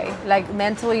okay. Like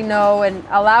mentally know and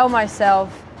allow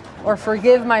myself or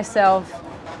forgive myself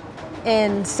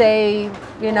and say,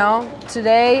 you know,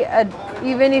 today,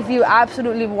 even if you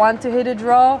absolutely want to hit a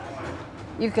draw,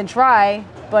 you can try,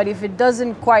 but if it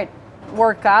doesn't quite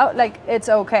work out, like it's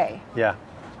okay. Yeah.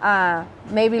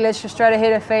 Maybe let's just try to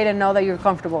hit a fade and know that you're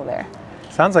comfortable there.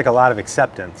 Sounds like a lot of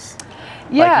acceptance.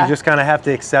 Yeah. Like you just kind of have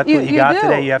to accept what you got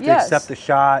today. You have to accept the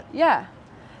shot. Yeah.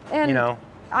 And you know,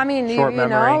 I mean, you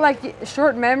know, like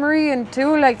short memory, and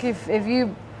too, like if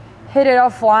you hit it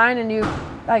offline and you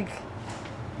like,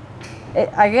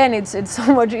 again, it's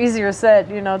so much easier said,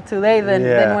 you know, today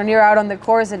than when you're out on the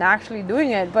course and actually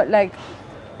doing it. But like,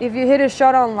 if you hit a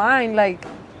shot online, like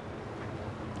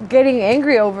getting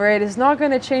angry over it is not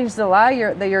going to change the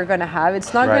lie that you're going to have.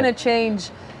 It's not going to change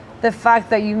the fact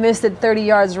that you missed it 30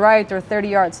 yards right or 30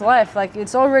 yards left, like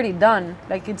it's already done.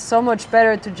 Like it's so much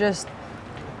better to just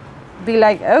be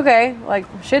like, okay, like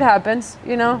shit happens,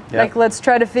 you know, like let's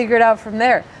try to figure it out from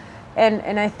there.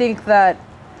 And I think that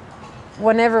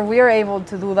whenever we are able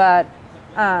to do that,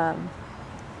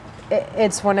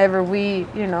 it's whenever we,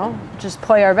 you know, just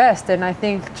play our best. And I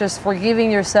think just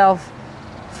forgiving yourself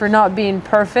for not being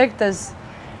perfect, as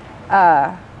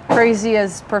crazy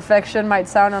as perfection might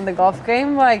sound on the golf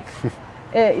game, like,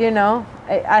 you know,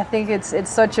 I think it's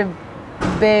such a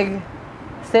big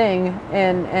thing.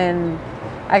 And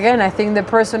again, I think the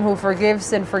person who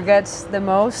forgives and forgets the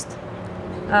most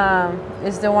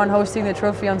is the one hosting the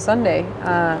trophy on Sunday.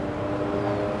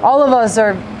 All of us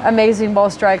are amazing ball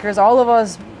strikers. All of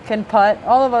us can putt.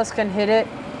 All of us can hit it.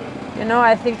 You know,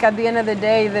 I think at the end of the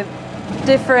day, the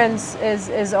difference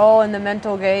is all in the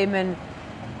mental game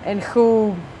and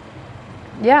who,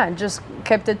 just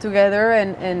kept it together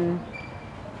and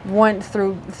went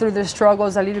through the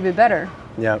struggles a little bit better.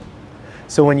 Yeah.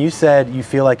 So when you said you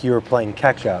feel like you were playing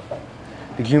catch up,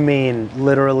 did you mean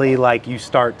literally like you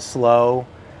start slow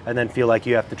and then feel like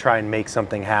you have to try and make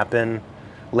something happen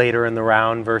later in the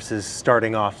round versus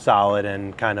starting off solid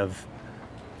and kind of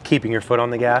keeping your foot on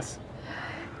the gas?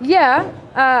 Yeah,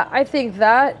 I think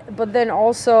that, but then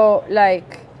also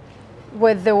like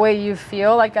with the way you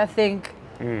feel, like I think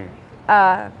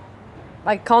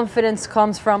like confidence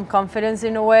comes from confidence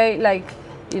in a way. Like,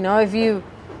 you know, if you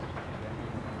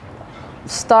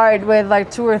start with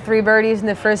like 2 or 3 birdies in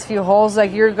the first few holes,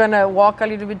 like you're gonna walk a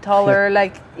little bit taller,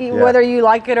 like whether you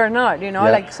like it or not, you know.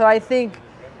 Like, so I think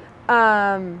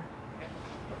I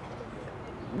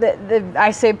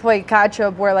say play catch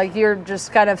up, where like you're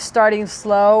just kind of starting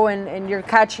slow and you're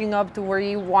catching up to where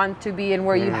you want to be and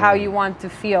where you how you want to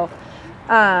feel,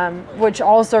 which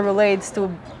also relates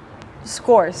to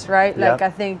scores, right? Like I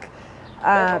think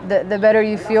the better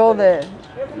you feel,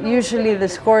 usually the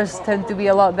scores tend to be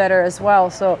a lot better as well.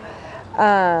 So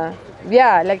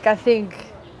like I think.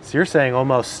 So you're saying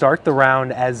almost start the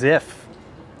round as if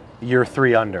you're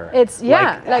 3 under. It's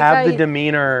like have the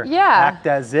demeanor, act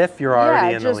as if you're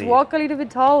already in the lead. Just walk a little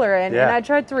bit taller, and I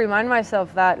try to remind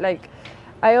myself that, like,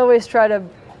 I always try to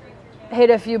hit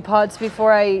a few putts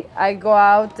before I go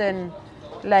out and,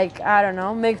 like, I don't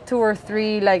know, make 2 or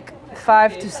 3 like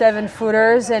 5 to 7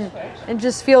 footers and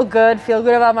just feel good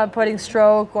about my putting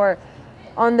stroke, or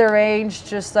on the range,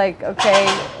 just like, okay,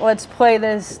 let's play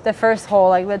the first hole,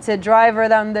 like let's hit driver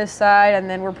down this side, and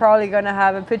then we're probably gonna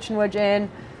have a pitch and wedge in.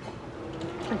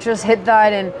 Just hit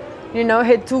that and, you know,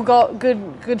 hit 2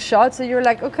 good shots, and you're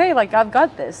like, okay, like I've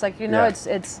got this, like, you know,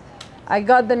 it's I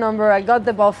got the number, I got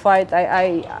the ball flight,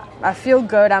 I feel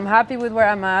good, I'm happy with where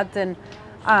I'm at. And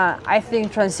I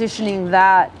think transitioning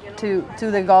that to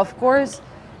the golf course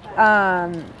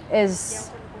is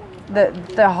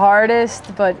the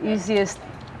hardest but easiest,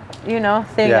 you know,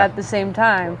 thing at the same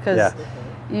time, because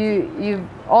you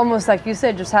almost, like you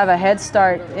said, just have a head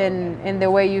start in the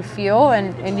way you feel,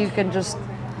 and you can just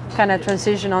kind of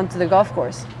transition onto the golf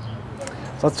course.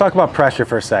 So let's talk about pressure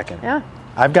for a second. Yeah.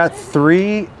 I've got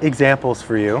 3 examples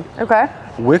for you. Okay.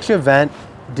 Which event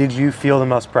did you feel the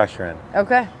most pressure in?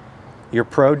 Okay. Your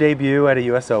pro debut at a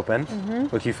US Open,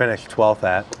 which you finished 12th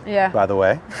at, by the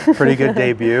way. Pretty good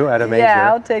debut at a major.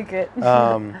 Yeah, I'll take it.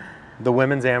 The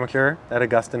women's amateur at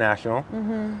Augusta National,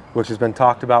 which has been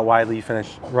talked about widely. You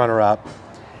finished runner-up.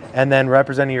 And then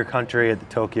representing your country at the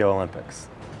Tokyo Olympics.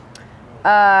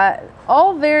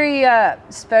 All very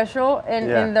special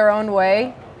in their own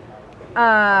way,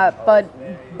 but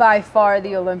by far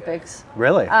the Olympics.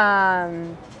 Really? Yeah.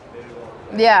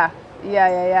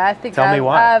 I think Tell me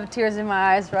why. I have tears in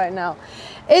my eyes right now.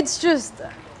 It's just,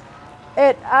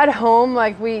 at home,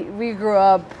 like we grew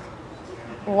up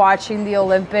watching the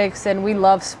Olympics, and we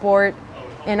love sport.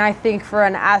 And I think for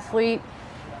an athlete,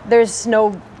 there's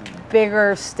no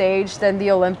bigger stage than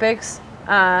the Olympics.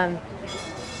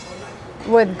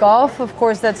 With golf, of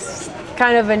course, that's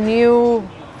kind of a new,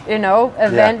 you know,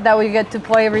 event that we get to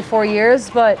play every 4 years.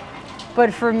 But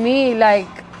for me, like,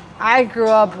 I grew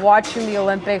up watching the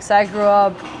Olympics. I grew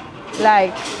up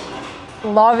like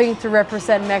loving to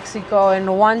represent Mexico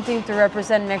and wanting to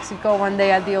represent Mexico one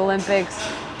day at the Olympics,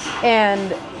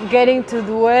 and getting to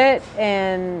do it.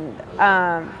 And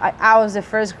I was the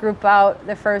first group out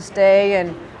the first day,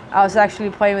 and I was actually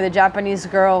playing with a Japanese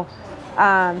girl.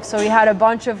 So we had a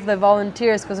bunch of the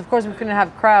volunteers, because of course we couldn't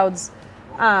have crowds,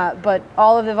 but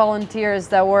all of the volunteers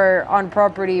that were on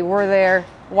property were there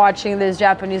watching this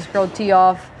Japanese girl tee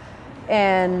off.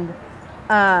 And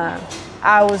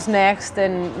I was next,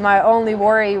 and my only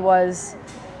worry was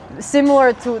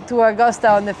similar to Augusta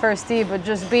on the first tee, but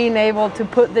just being able to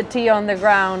put the tee on the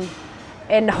ground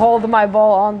and hold my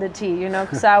ball on the tee, you know,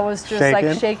 because I was just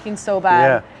like shaking so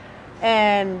bad. Yeah.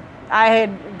 And I had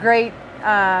great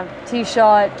tee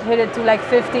shot, hit it to like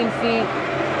 15 feet,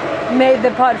 made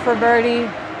the putt for birdie,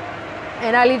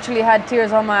 and I literally had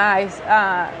tears on my eyes.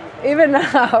 Even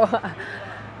now,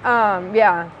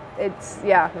 it's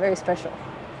very special.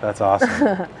 That's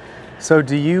awesome. So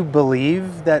do you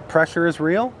believe that pressure is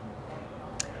real?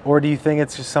 Or do you think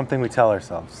it's just something we tell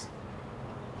ourselves?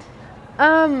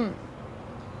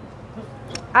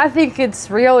 I think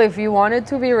it's real if you want it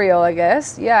to be real, I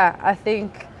guess. Yeah, I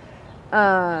think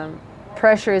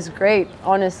pressure is great,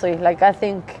 honestly. Like, I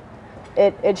think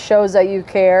it shows that you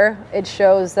care. It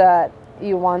shows that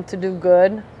you want to do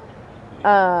good.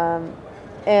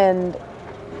 And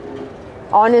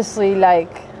honestly,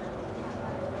 like,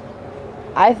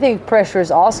 I think pressure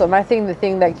is awesome. I think the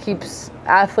thing that keeps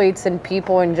athletes and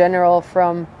people in general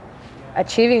from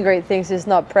achieving great things is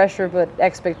not pressure, but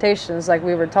expectations, like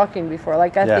we were talking before.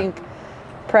 Like, I think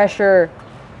pressure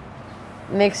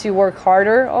makes you work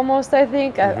harder almost, I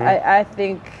think. I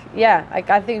think, like,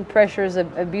 I think pressure is a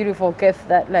beautiful gift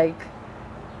that, like,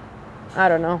 I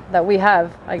don't know, that we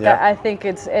have. Like, I think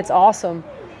it's awesome.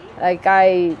 Like,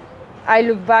 I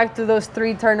look back to those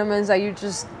 3 tournaments that you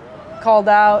just called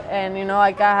out, and, you know,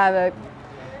 like, I have a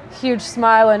huge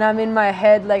smile, and I'm in my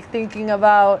head, like, thinking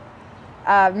about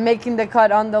making the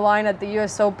cut on the line at the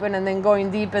US Open and then going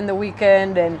deep in the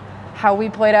weekend, and how we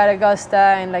played at Augusta,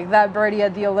 and like that birdie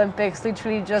at the Olympics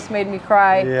literally just made me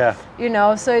cry. Yeah. You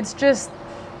know, so it's just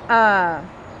and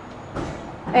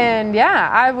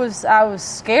I was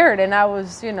scared, and I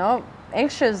was, you know,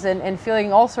 anxious and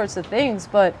feeling all sorts of things,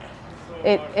 but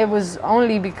it was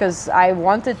only because I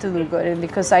wanted to do good and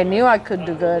because I knew I could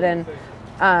do good. And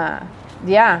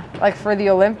like for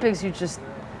the Olympics, you just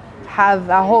have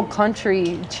a whole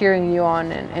country cheering you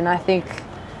on, and I think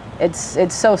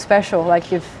it's so special. Like,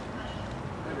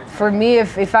 for me,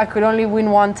 if I could only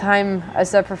win one time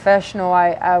as a professional,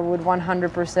 I would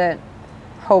 100%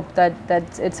 hope that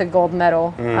it's a gold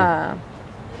medal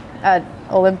at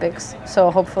Olympics. So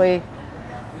hopefully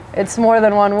it's more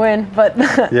than one win, but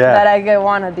that I get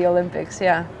one at the Olympics.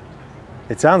 Yeah.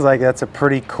 It sounds like that's a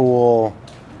pretty cool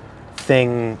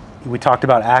thing. We talked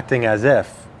about acting as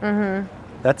if. Mm-hmm.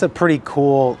 That's a pretty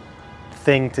cool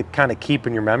thing to kind of keep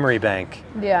in your memory bank.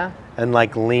 Yeah. And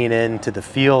like lean into the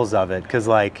feels of it. Because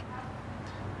like,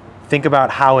 think about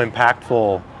how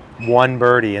impactful one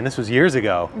birdie, and this was years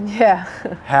ago,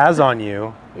 has on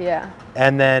you. Yeah.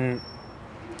 And then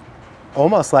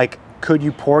almost like, could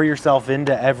you pour yourself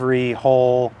into every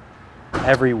hole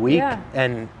every week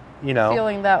and, you know,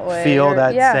 feeling that way, feel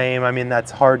that same, I mean, that's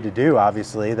hard to do,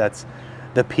 obviously. That's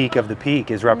the peak of the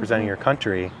peak, is representing your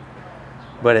country.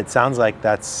 But it sounds like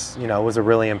that's, you know, was a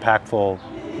really impactful,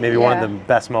 maybe one of the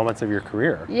best moments of your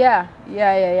career. Yeah.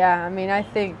 I mean, I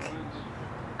think,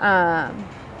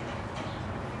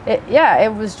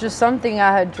 it was just something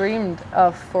I had dreamed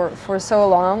of for so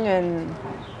long, and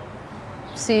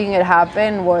seeing it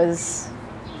happen was,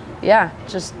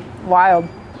 just wild.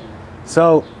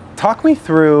 So talk me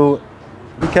through,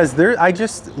 because I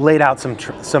just laid out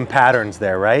some patterns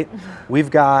there, right? We've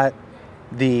got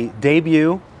the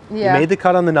debut. You made the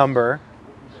cut on the number,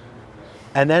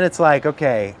 and then it's like,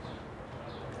 okay,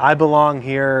 I belong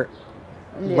here,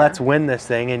 let's win this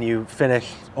thing, and you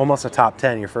finished almost a top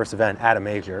 10 your first event at a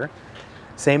major.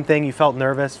 Same thing, you felt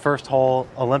nervous, first hole,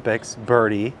 Olympics,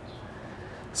 birdie.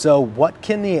 So what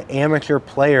can the amateur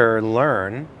player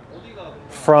learn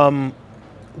from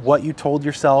what you told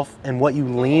yourself and what you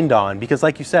leaned on? Because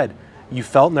like you said, you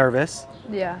felt nervous.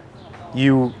 Yeah.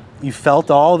 You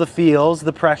felt all the feels,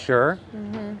 the pressure.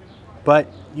 Mm-hmm. But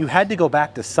you had to go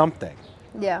back to something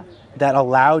that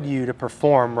allowed you to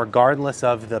perform regardless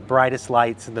of the brightest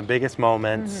lights and the biggest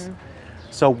moments. Mm-hmm.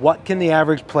 So what can the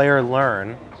average player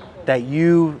learn that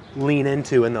you lean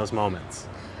into in those moments?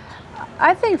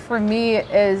 I think for me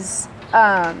is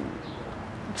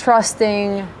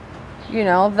trusting, you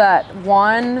know, that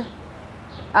one,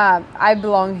 I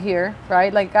belong here,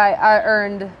 right? Like I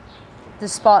earned the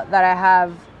spot that I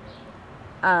have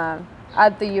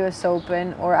at the US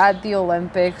Open or at the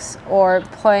Olympics or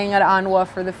playing at Anwa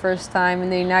for the first time in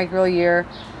the inaugural year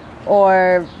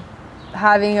or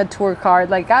having a tour card.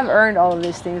 Like, I've earned all of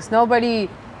these things. Nobody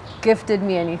gifted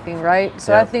me anything, right?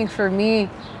 So I think for me,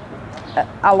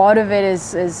 a lot of it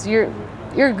is you're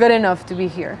good enough to be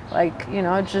here. Like, you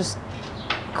know, just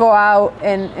go out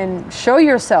and show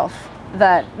yourself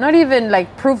that, not even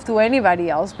like prove to anybody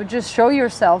else, but just show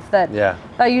yourself that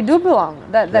that you do belong,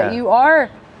 that you are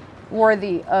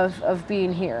worthy of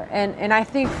being here. And I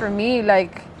think for me,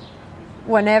 like,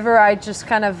 whenever I just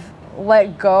kind of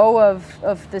let go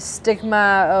of the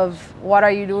stigma of what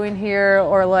are you doing here,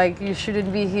 or like you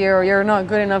shouldn't be here, or you're not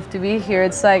good enough to be here,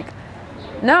 it's like,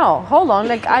 no, hold on,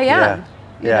 like I am.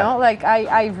 You know, like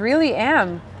I really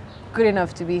am good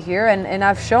enough to be here, and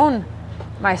I've shown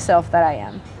myself that I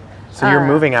am. So you're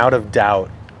moving out of doubt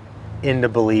into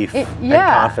belief and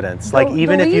confidence. Like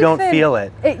even if you don't feel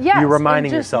it, you're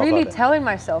reminding yourself really of it. telling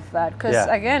myself that, because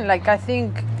again, like I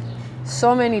think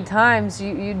so many times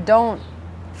you don't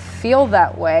feel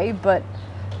that way, but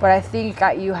I think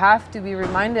you have to be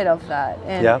reminded of that.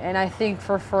 And I think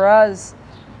for us,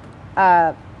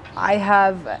 I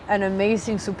have an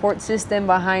amazing support system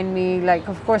behind me, like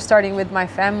of course starting with my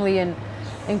family and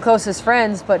closest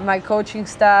friends, but my coaching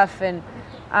staff and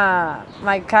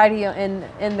my caddy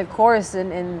in the course,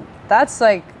 and that's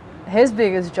like his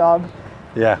biggest job.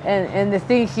 And the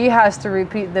thing he has to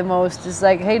repeat the most is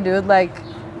like, hey dude, like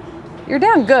you're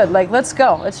damn good, like let's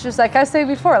go. It's just like I said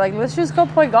before, like let's just go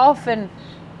play golf and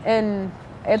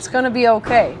it's gonna be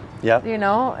okay. You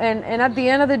know, and at the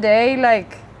end of the day,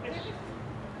 like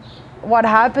what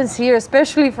happens here,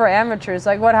 especially for amateurs,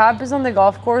 like what happens on the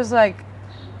golf course, like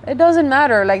it doesn't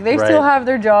matter. Like they still have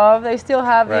their job, they still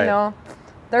have you know,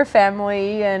 their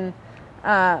family, and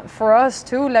for us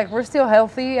too, like we're still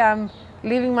healthy. I'm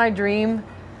living my dream.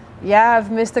 Yeah,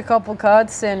 I've missed a couple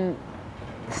cuts and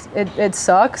it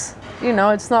sucks. You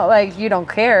know, it's not like you don't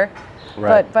care,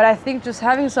 but I think just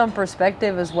having some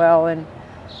perspective as well, and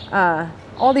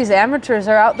all these amateurs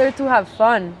are out there to have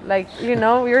fun. Like, you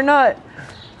know, you're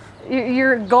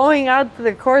going out to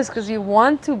the course because you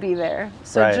want to be there.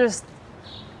 So just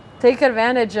take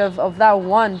advantage of that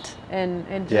want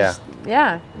and just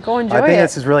go enjoy it. I think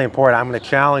this is really important. I'm going to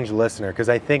challenge the listener, because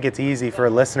I think it's easy for a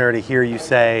listener to hear you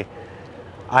say,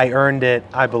 I earned it,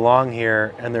 I belong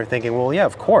here, and they're thinking, well, yeah,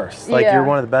 of course, like you're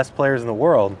one of the best players in the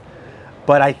world.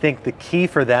 But I think the key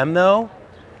for them though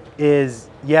is,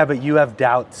 but you have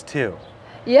doubts too.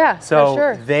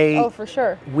 So for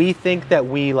sure. We think that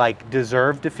we like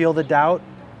deserve to feel the doubt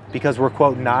because we're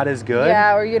quote not as good.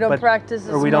 Or you don't practice as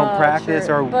much. Or we don't practice,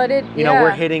 or you know,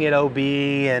 we're hitting it OB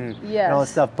and all this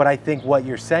stuff. But I think what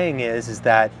you're saying is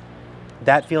that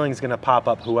feeling is going to pop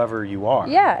up whoever you are.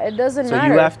 It doesn't matter.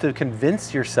 So you have to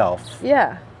convince yourself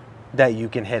that you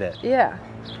can hit it.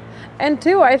 And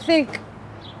two, I think,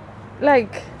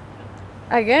 like,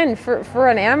 again, for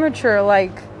an amateur,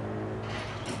 like,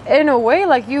 in a way,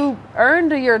 like you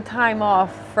earned your time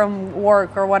off from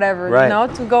work or whatever, you know,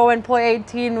 to go and play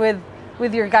 18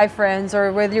 with your guy friends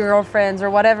or with your girlfriends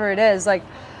or whatever it is. Like,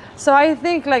 so I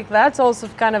think like that's also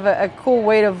kind of a cool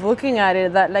way of looking at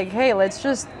it, that like, hey, let's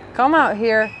just come out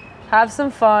here, have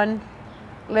some fun.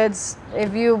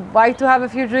 If you like to have a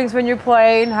few drinks when you're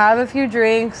playing, have a few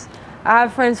drinks. I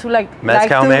have friends who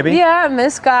mezcal, maybe? Yeah,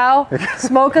 mezcal,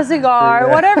 smoke a cigar,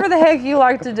 whatever the heck you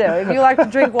like to do. If you like to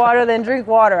drink water, then drink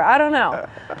water. I don't know.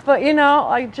 But, you know,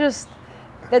 like just,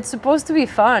 it's supposed to be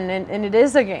fun, and it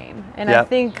is a game. And I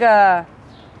think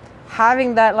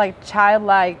having that like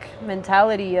childlike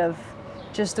mentality of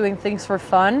just doing things for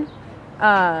fun,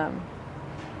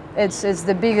 it's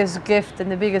the biggest gift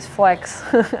and the biggest flex,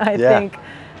 I think,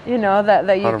 you know, that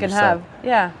you 100%. Can have.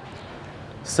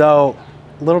 So,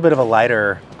 a little bit of a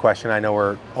lighter question. I know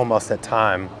we're almost at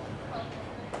time.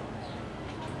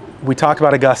 We talked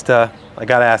about Augusta. I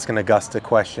got to ask an Augusta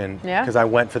question because I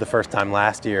went for the first time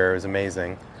last year. It was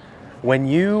amazing.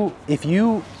 If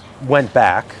you went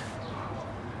back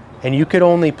and you could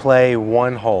only play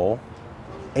one hole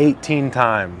 18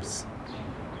 times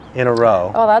in a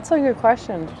row. Oh, that's a good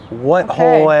question. What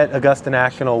hole at Augusta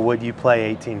National would you play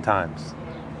 18 times?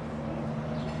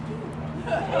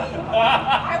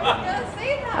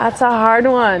 That's a hard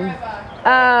one.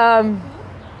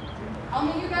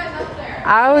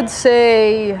 I would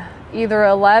say either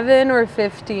 11 or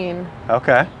 15.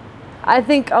 Okay. I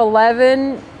think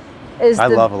 11 is I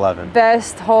love 11.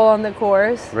 Best hole on the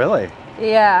course. Really?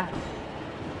 Yeah.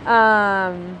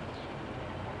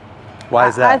 Why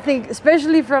is that? I think,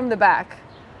 especially from the back,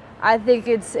 I think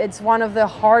it's one of the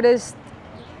hardest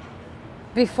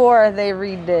before they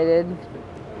redid it.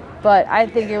 But I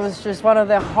think it was just one of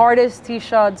the hardest tee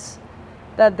shots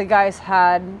that the guys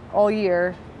had all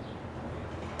year.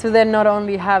 To then not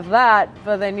only have that,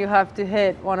 but then you have to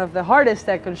hit one of the hardest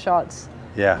second shots.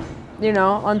 You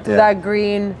know, onto that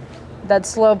green that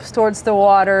slopes towards the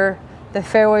water. The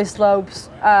fairway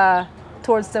slopes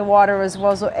towards the water as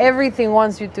well. So everything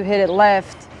wants you to hit it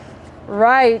left,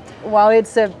 right, while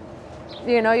it's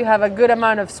you have a good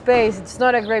amount of space. It's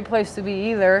not a great place to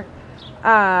be either.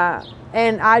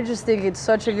 And I just think it's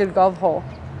such a good golf hole.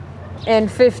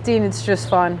 and 15 it's just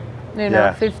fun. You know,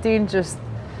 Yeah. 15 just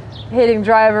hitting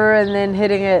driver and then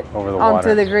hitting it Over the onto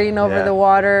water. the green over Yeah. the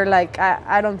water. Like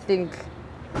I don't think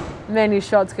many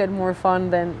shots get more fun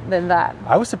than that.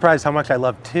 I was surprised how much I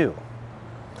love 2.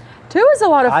 2 is a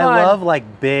lot of fun. I love like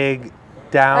big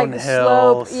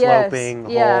downhill, sloping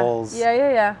holes.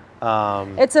 Yeah.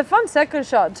 It's a fun second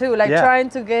shot too, like Yeah. trying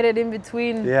to get it in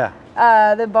between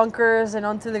the bunkers and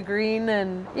onto the green,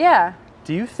 and yeah.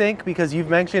 Do you think, because you've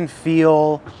mentioned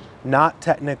feel, not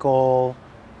technical,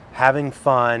 having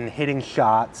fun, hitting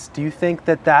shots, do you think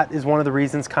that that is one of the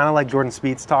reasons, kind of like Jordan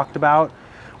Spieth's talked about,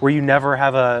 where you never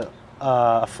have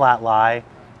a flat lie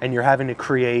and you're having to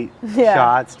create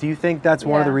shots? Do you think that's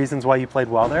one of the reasons why you played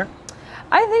well there?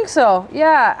 I think so.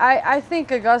 Yeah, I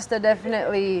think Augusta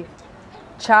definitely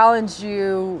challenged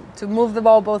you to move the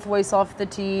ball both ways off the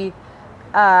tee,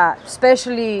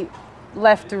 especially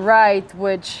left to right,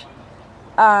 which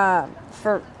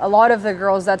for a lot of the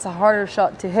girls that's a harder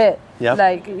shot to hit. Yep.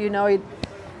 Like, you know,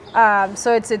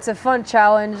 so it's a fun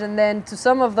challenge. And then to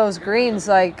some of those greens,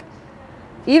 like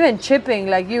even chipping,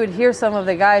 like you would hear some of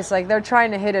the guys like they're trying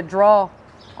to hit a draw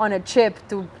on a chip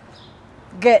to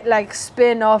get like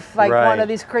spin off like one of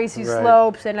these crazy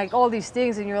slopes and like all these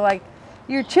things, and you're like,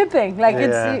 you're chipping, like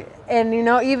it's, and you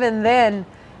know, even then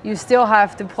you still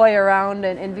have to play around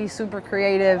and be super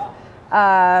creative,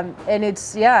 and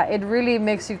it's it really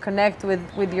makes you connect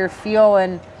with your feel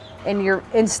and your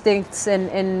instincts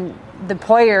and the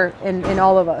player in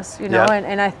all of us, you know.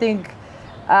 And I think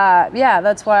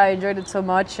that's why I enjoyed it so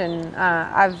much, and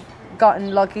I've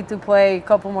gotten lucky to play a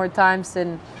couple more times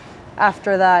and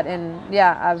after that, and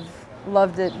I've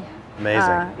loved it.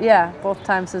 Amazing. Both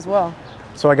times as well.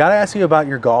 So I got to ask you about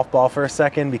your golf ball for a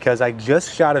second, because I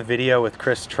just shot a video with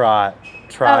Chris Trotty.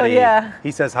 Oh, yeah.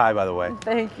 He says hi, by the way.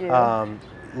 Thank you.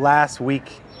 Last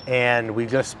week, and we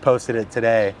just posted it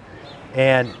today.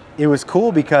 And it was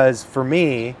cool because for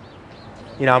me,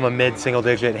 you know, I'm a mid-single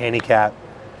digit handicap.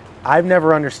 I've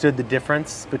never understood the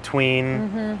difference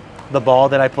between the ball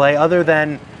that I play, other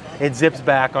than it zips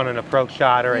back on an approach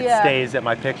shot or it stays at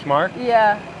my pitch mark.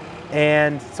 Yeah.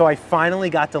 And so I finally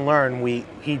got to learn.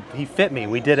 He fit me.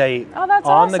 We did a that's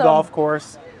on the awesome. golf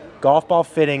course golf ball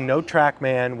fitting, no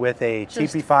TrackMan, with a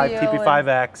Just TP5, feel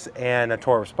TP5X, and a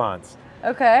Tour Response.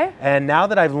 Okay. And now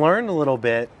that I've learned a little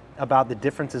bit about the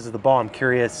differences of the ball, I'm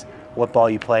curious what ball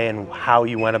you play and how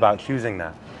you went about choosing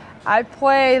that. I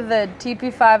play the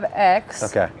TP5X.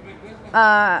 Okay.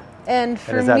 And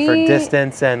for And is that me, for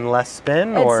distance and less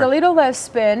spin? it's or? a little less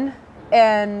spin,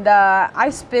 and I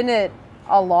spin it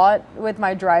a lot with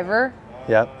my driver.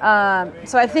 Yep.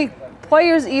 So I think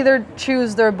players either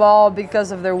choose their ball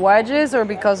because of their wedges or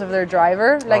because of their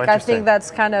driver. Like, I think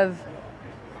that's kind of,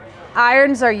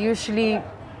 irons are usually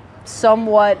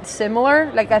somewhat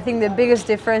similar. Like, I think the biggest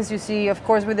difference you see, of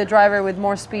course, with the driver with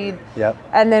more speed. Yep.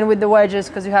 And then with the wedges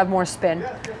because you have more spin.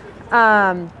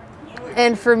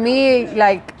 And for me,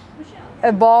 like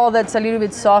a ball that's a little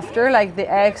bit softer, like the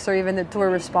X or even the Tour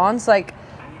Response, like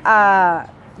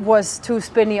was too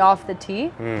spinny off the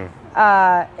tee.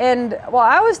 And while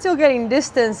I was still getting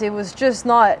distance, it was just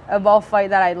not a ball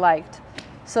flight that I liked.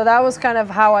 So that was kind of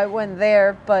how I went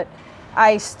there, but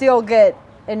I still get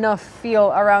enough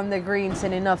feel around the greens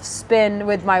and enough spin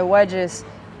with my wedges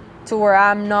to where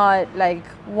I'm not like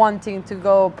wanting to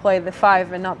go play the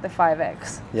 5 and not the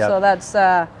 5X. Yep. So that's,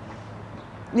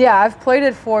 I've played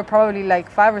it for probably like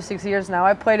 5 or 6 years now.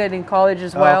 I played it in college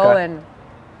as well, and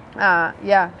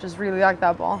just really like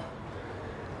that ball.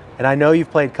 And I know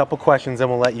you've played a couple questions, and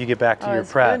we'll let you get back to your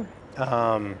prep.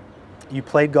 You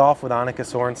played golf with Annika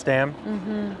Sorenstam.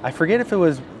 I forget if it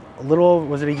was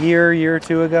was it a year or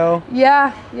two ago?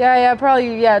 Yeah,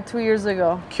 probably 2 years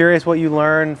ago. Curious what you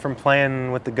learned from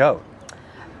playing with the GOAT.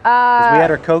 Because we had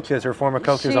her former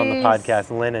coaches on the podcast,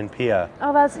 Lynn and Pia.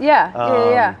 Oh, that's,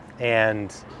 yeah.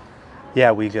 And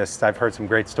I've heard some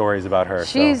great stories about her.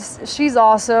 She's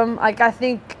awesome. Like, I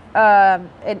think,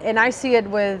 and I see it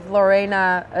with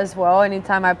Lorena as well.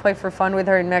 Anytime I play for fun with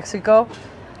her in Mexico,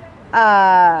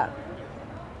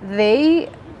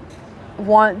 they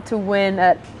want to win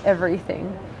at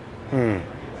everything.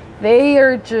 They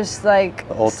are just like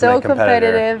so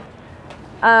competitive.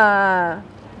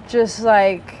 Just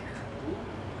like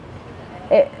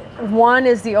one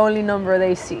is the only number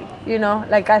they see, you know?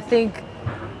 Like, I think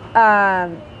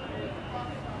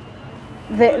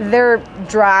their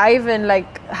drive and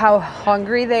like how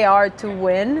hungry they are to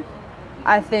win,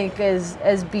 I think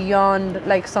is beyond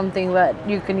like something that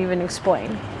you can even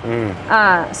explain.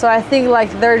 So I think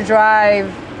like their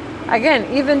drive, again,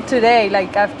 even today,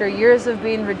 like after years of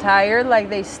being retired, like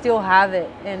they still have it,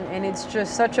 and it's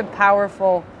just such a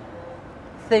powerful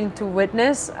thing to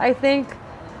witness, I think.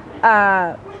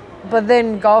 But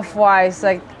then golf-wise,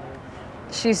 like,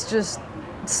 she's just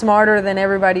smarter than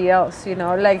everybody else, you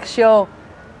know? Like, she'll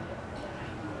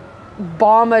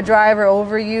bomb a driver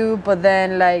over you, but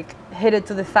then, like, hit it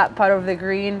to the fat part of the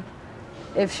green.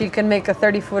 If she can make a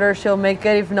 30-footer, she'll make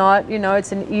it. If not, you know,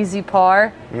 it's an easy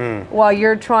par. While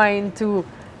you're trying to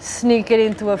sneak it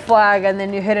into a flag, and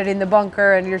then you hit it in the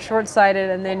bunker, and you're short-sighted,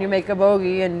 and then you make a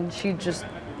bogey, and she just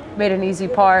made an easy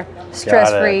par,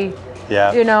 stress-free.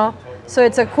 Yeah. You know? So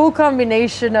it's a cool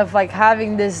combination of, like,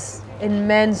 having this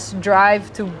immense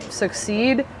drive to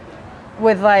succeed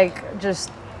with, like,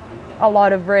 just a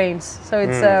lot of brains. So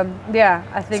it's yeah,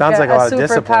 I think sounds like a lot of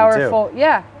super powerful too.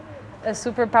 Yeah, a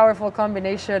super powerful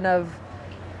combination of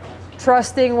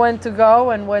trusting when to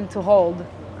go and when to hold,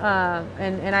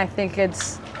 and I think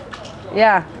it's,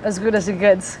 yeah, as good as it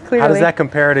gets, clearly. How does that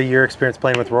compare to your experience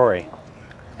playing with Rory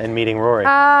and meeting Rory?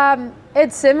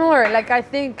 It's similar. Like, I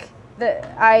think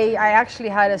that I actually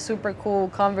had a super cool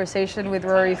conversation with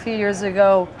Rory a few years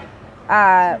ago,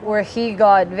 where he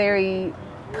got very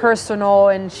personal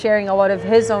and sharing a lot of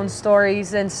his own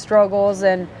stories and struggles,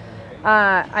 and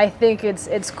I think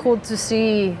it's cool to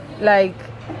see, like,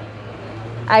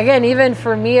 again, even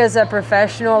for me as a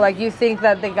professional, like, you think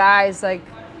that the guys, like,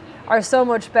 are so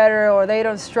much better, or they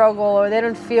don't struggle, or they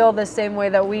don't feel the same way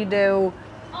that we do,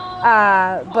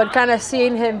 but kind of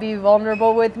seeing him be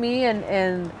vulnerable with me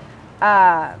and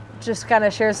just kind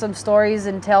of share some stories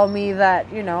and tell me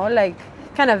that, you know, like,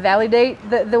 kind of validate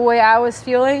the way I was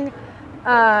feeling,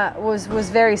 was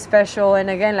very special. And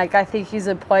again, like, I think he's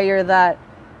a player that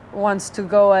wants to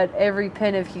go at every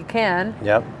pin if he can.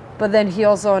 Yep. But then he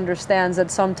also understands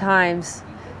that sometimes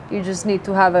you just need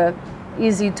to have a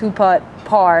easy 2-putt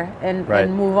par and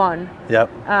move on.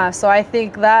 Yep. So I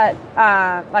think that,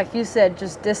 like you said,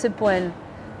 just discipline.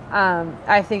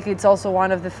 I think it's also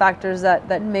one of the factors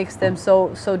that makes them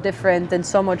so different and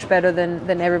so much better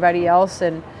than everybody else.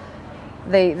 And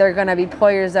they're going to be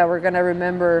players that we're going to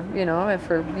remember, you know,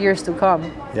 for years to come.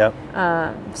 Yep.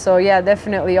 So yeah,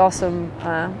 definitely awesome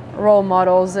role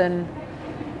models and,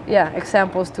 yeah,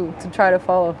 examples to try to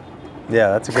follow. Yeah,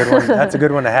 that's a good one. That's a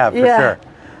good one to have, for sure.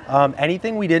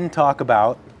 Anything we didn't talk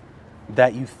about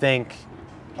that you think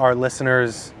our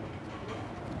listeners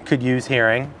could use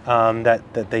hearing, that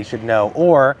they should know?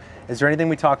 Or is there anything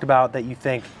we talked about that you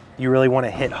think you really want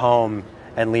to hit home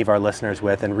and leave our listeners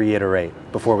with and reiterate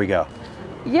before we go?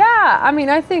 Yeah, I mean,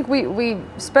 I think we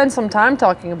spent some time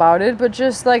talking about it, but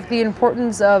just, like, the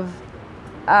importance of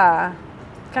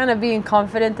kind of being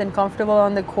confident and comfortable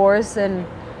on the course, and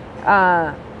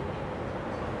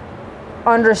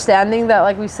understanding that,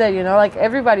 like we said, you know, like,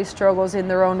 everybody struggles in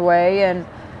their own way, and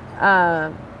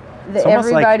it's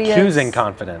almost like choosing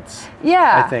confidence.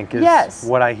 Yeah, I think is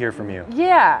what I hear from you.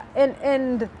 Yeah,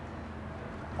 and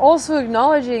also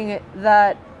acknowledging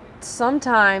that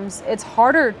sometimes it's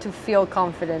harder to feel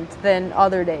confident than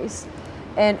other days,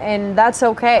 and that's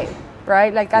okay,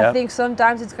 right? Like, I think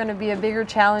sometimes it's going to be a bigger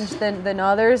challenge than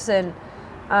others, and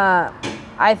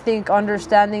I think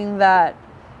understanding that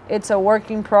it's a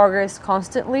work in progress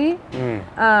constantly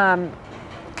kind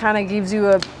of gives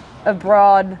you a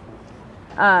broad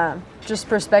just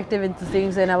perspective into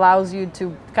things, and allows you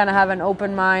to kind of have an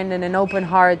open mind and an open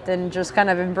heart, and just kind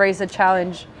of embrace a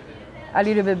challenge a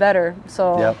little bit better.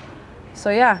 So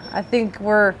yeah, I think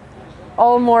we're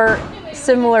all more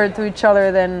similar to each other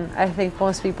than I think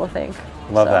most people think.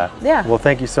 Love that. Yeah. Well,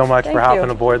 thank you so much for hopping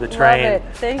aboard the train. Love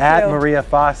it. Thank At you. Maria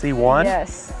Fassi 1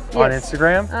 on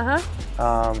Instagram.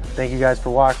 Thank you guys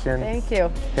for watching. Thank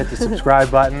you. Hit the subscribe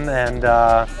button, and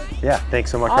yeah, thanks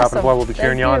so much for hopping aboard. We'll be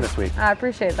cheering you on this week. I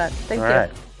appreciate that. Thank you. All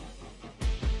right.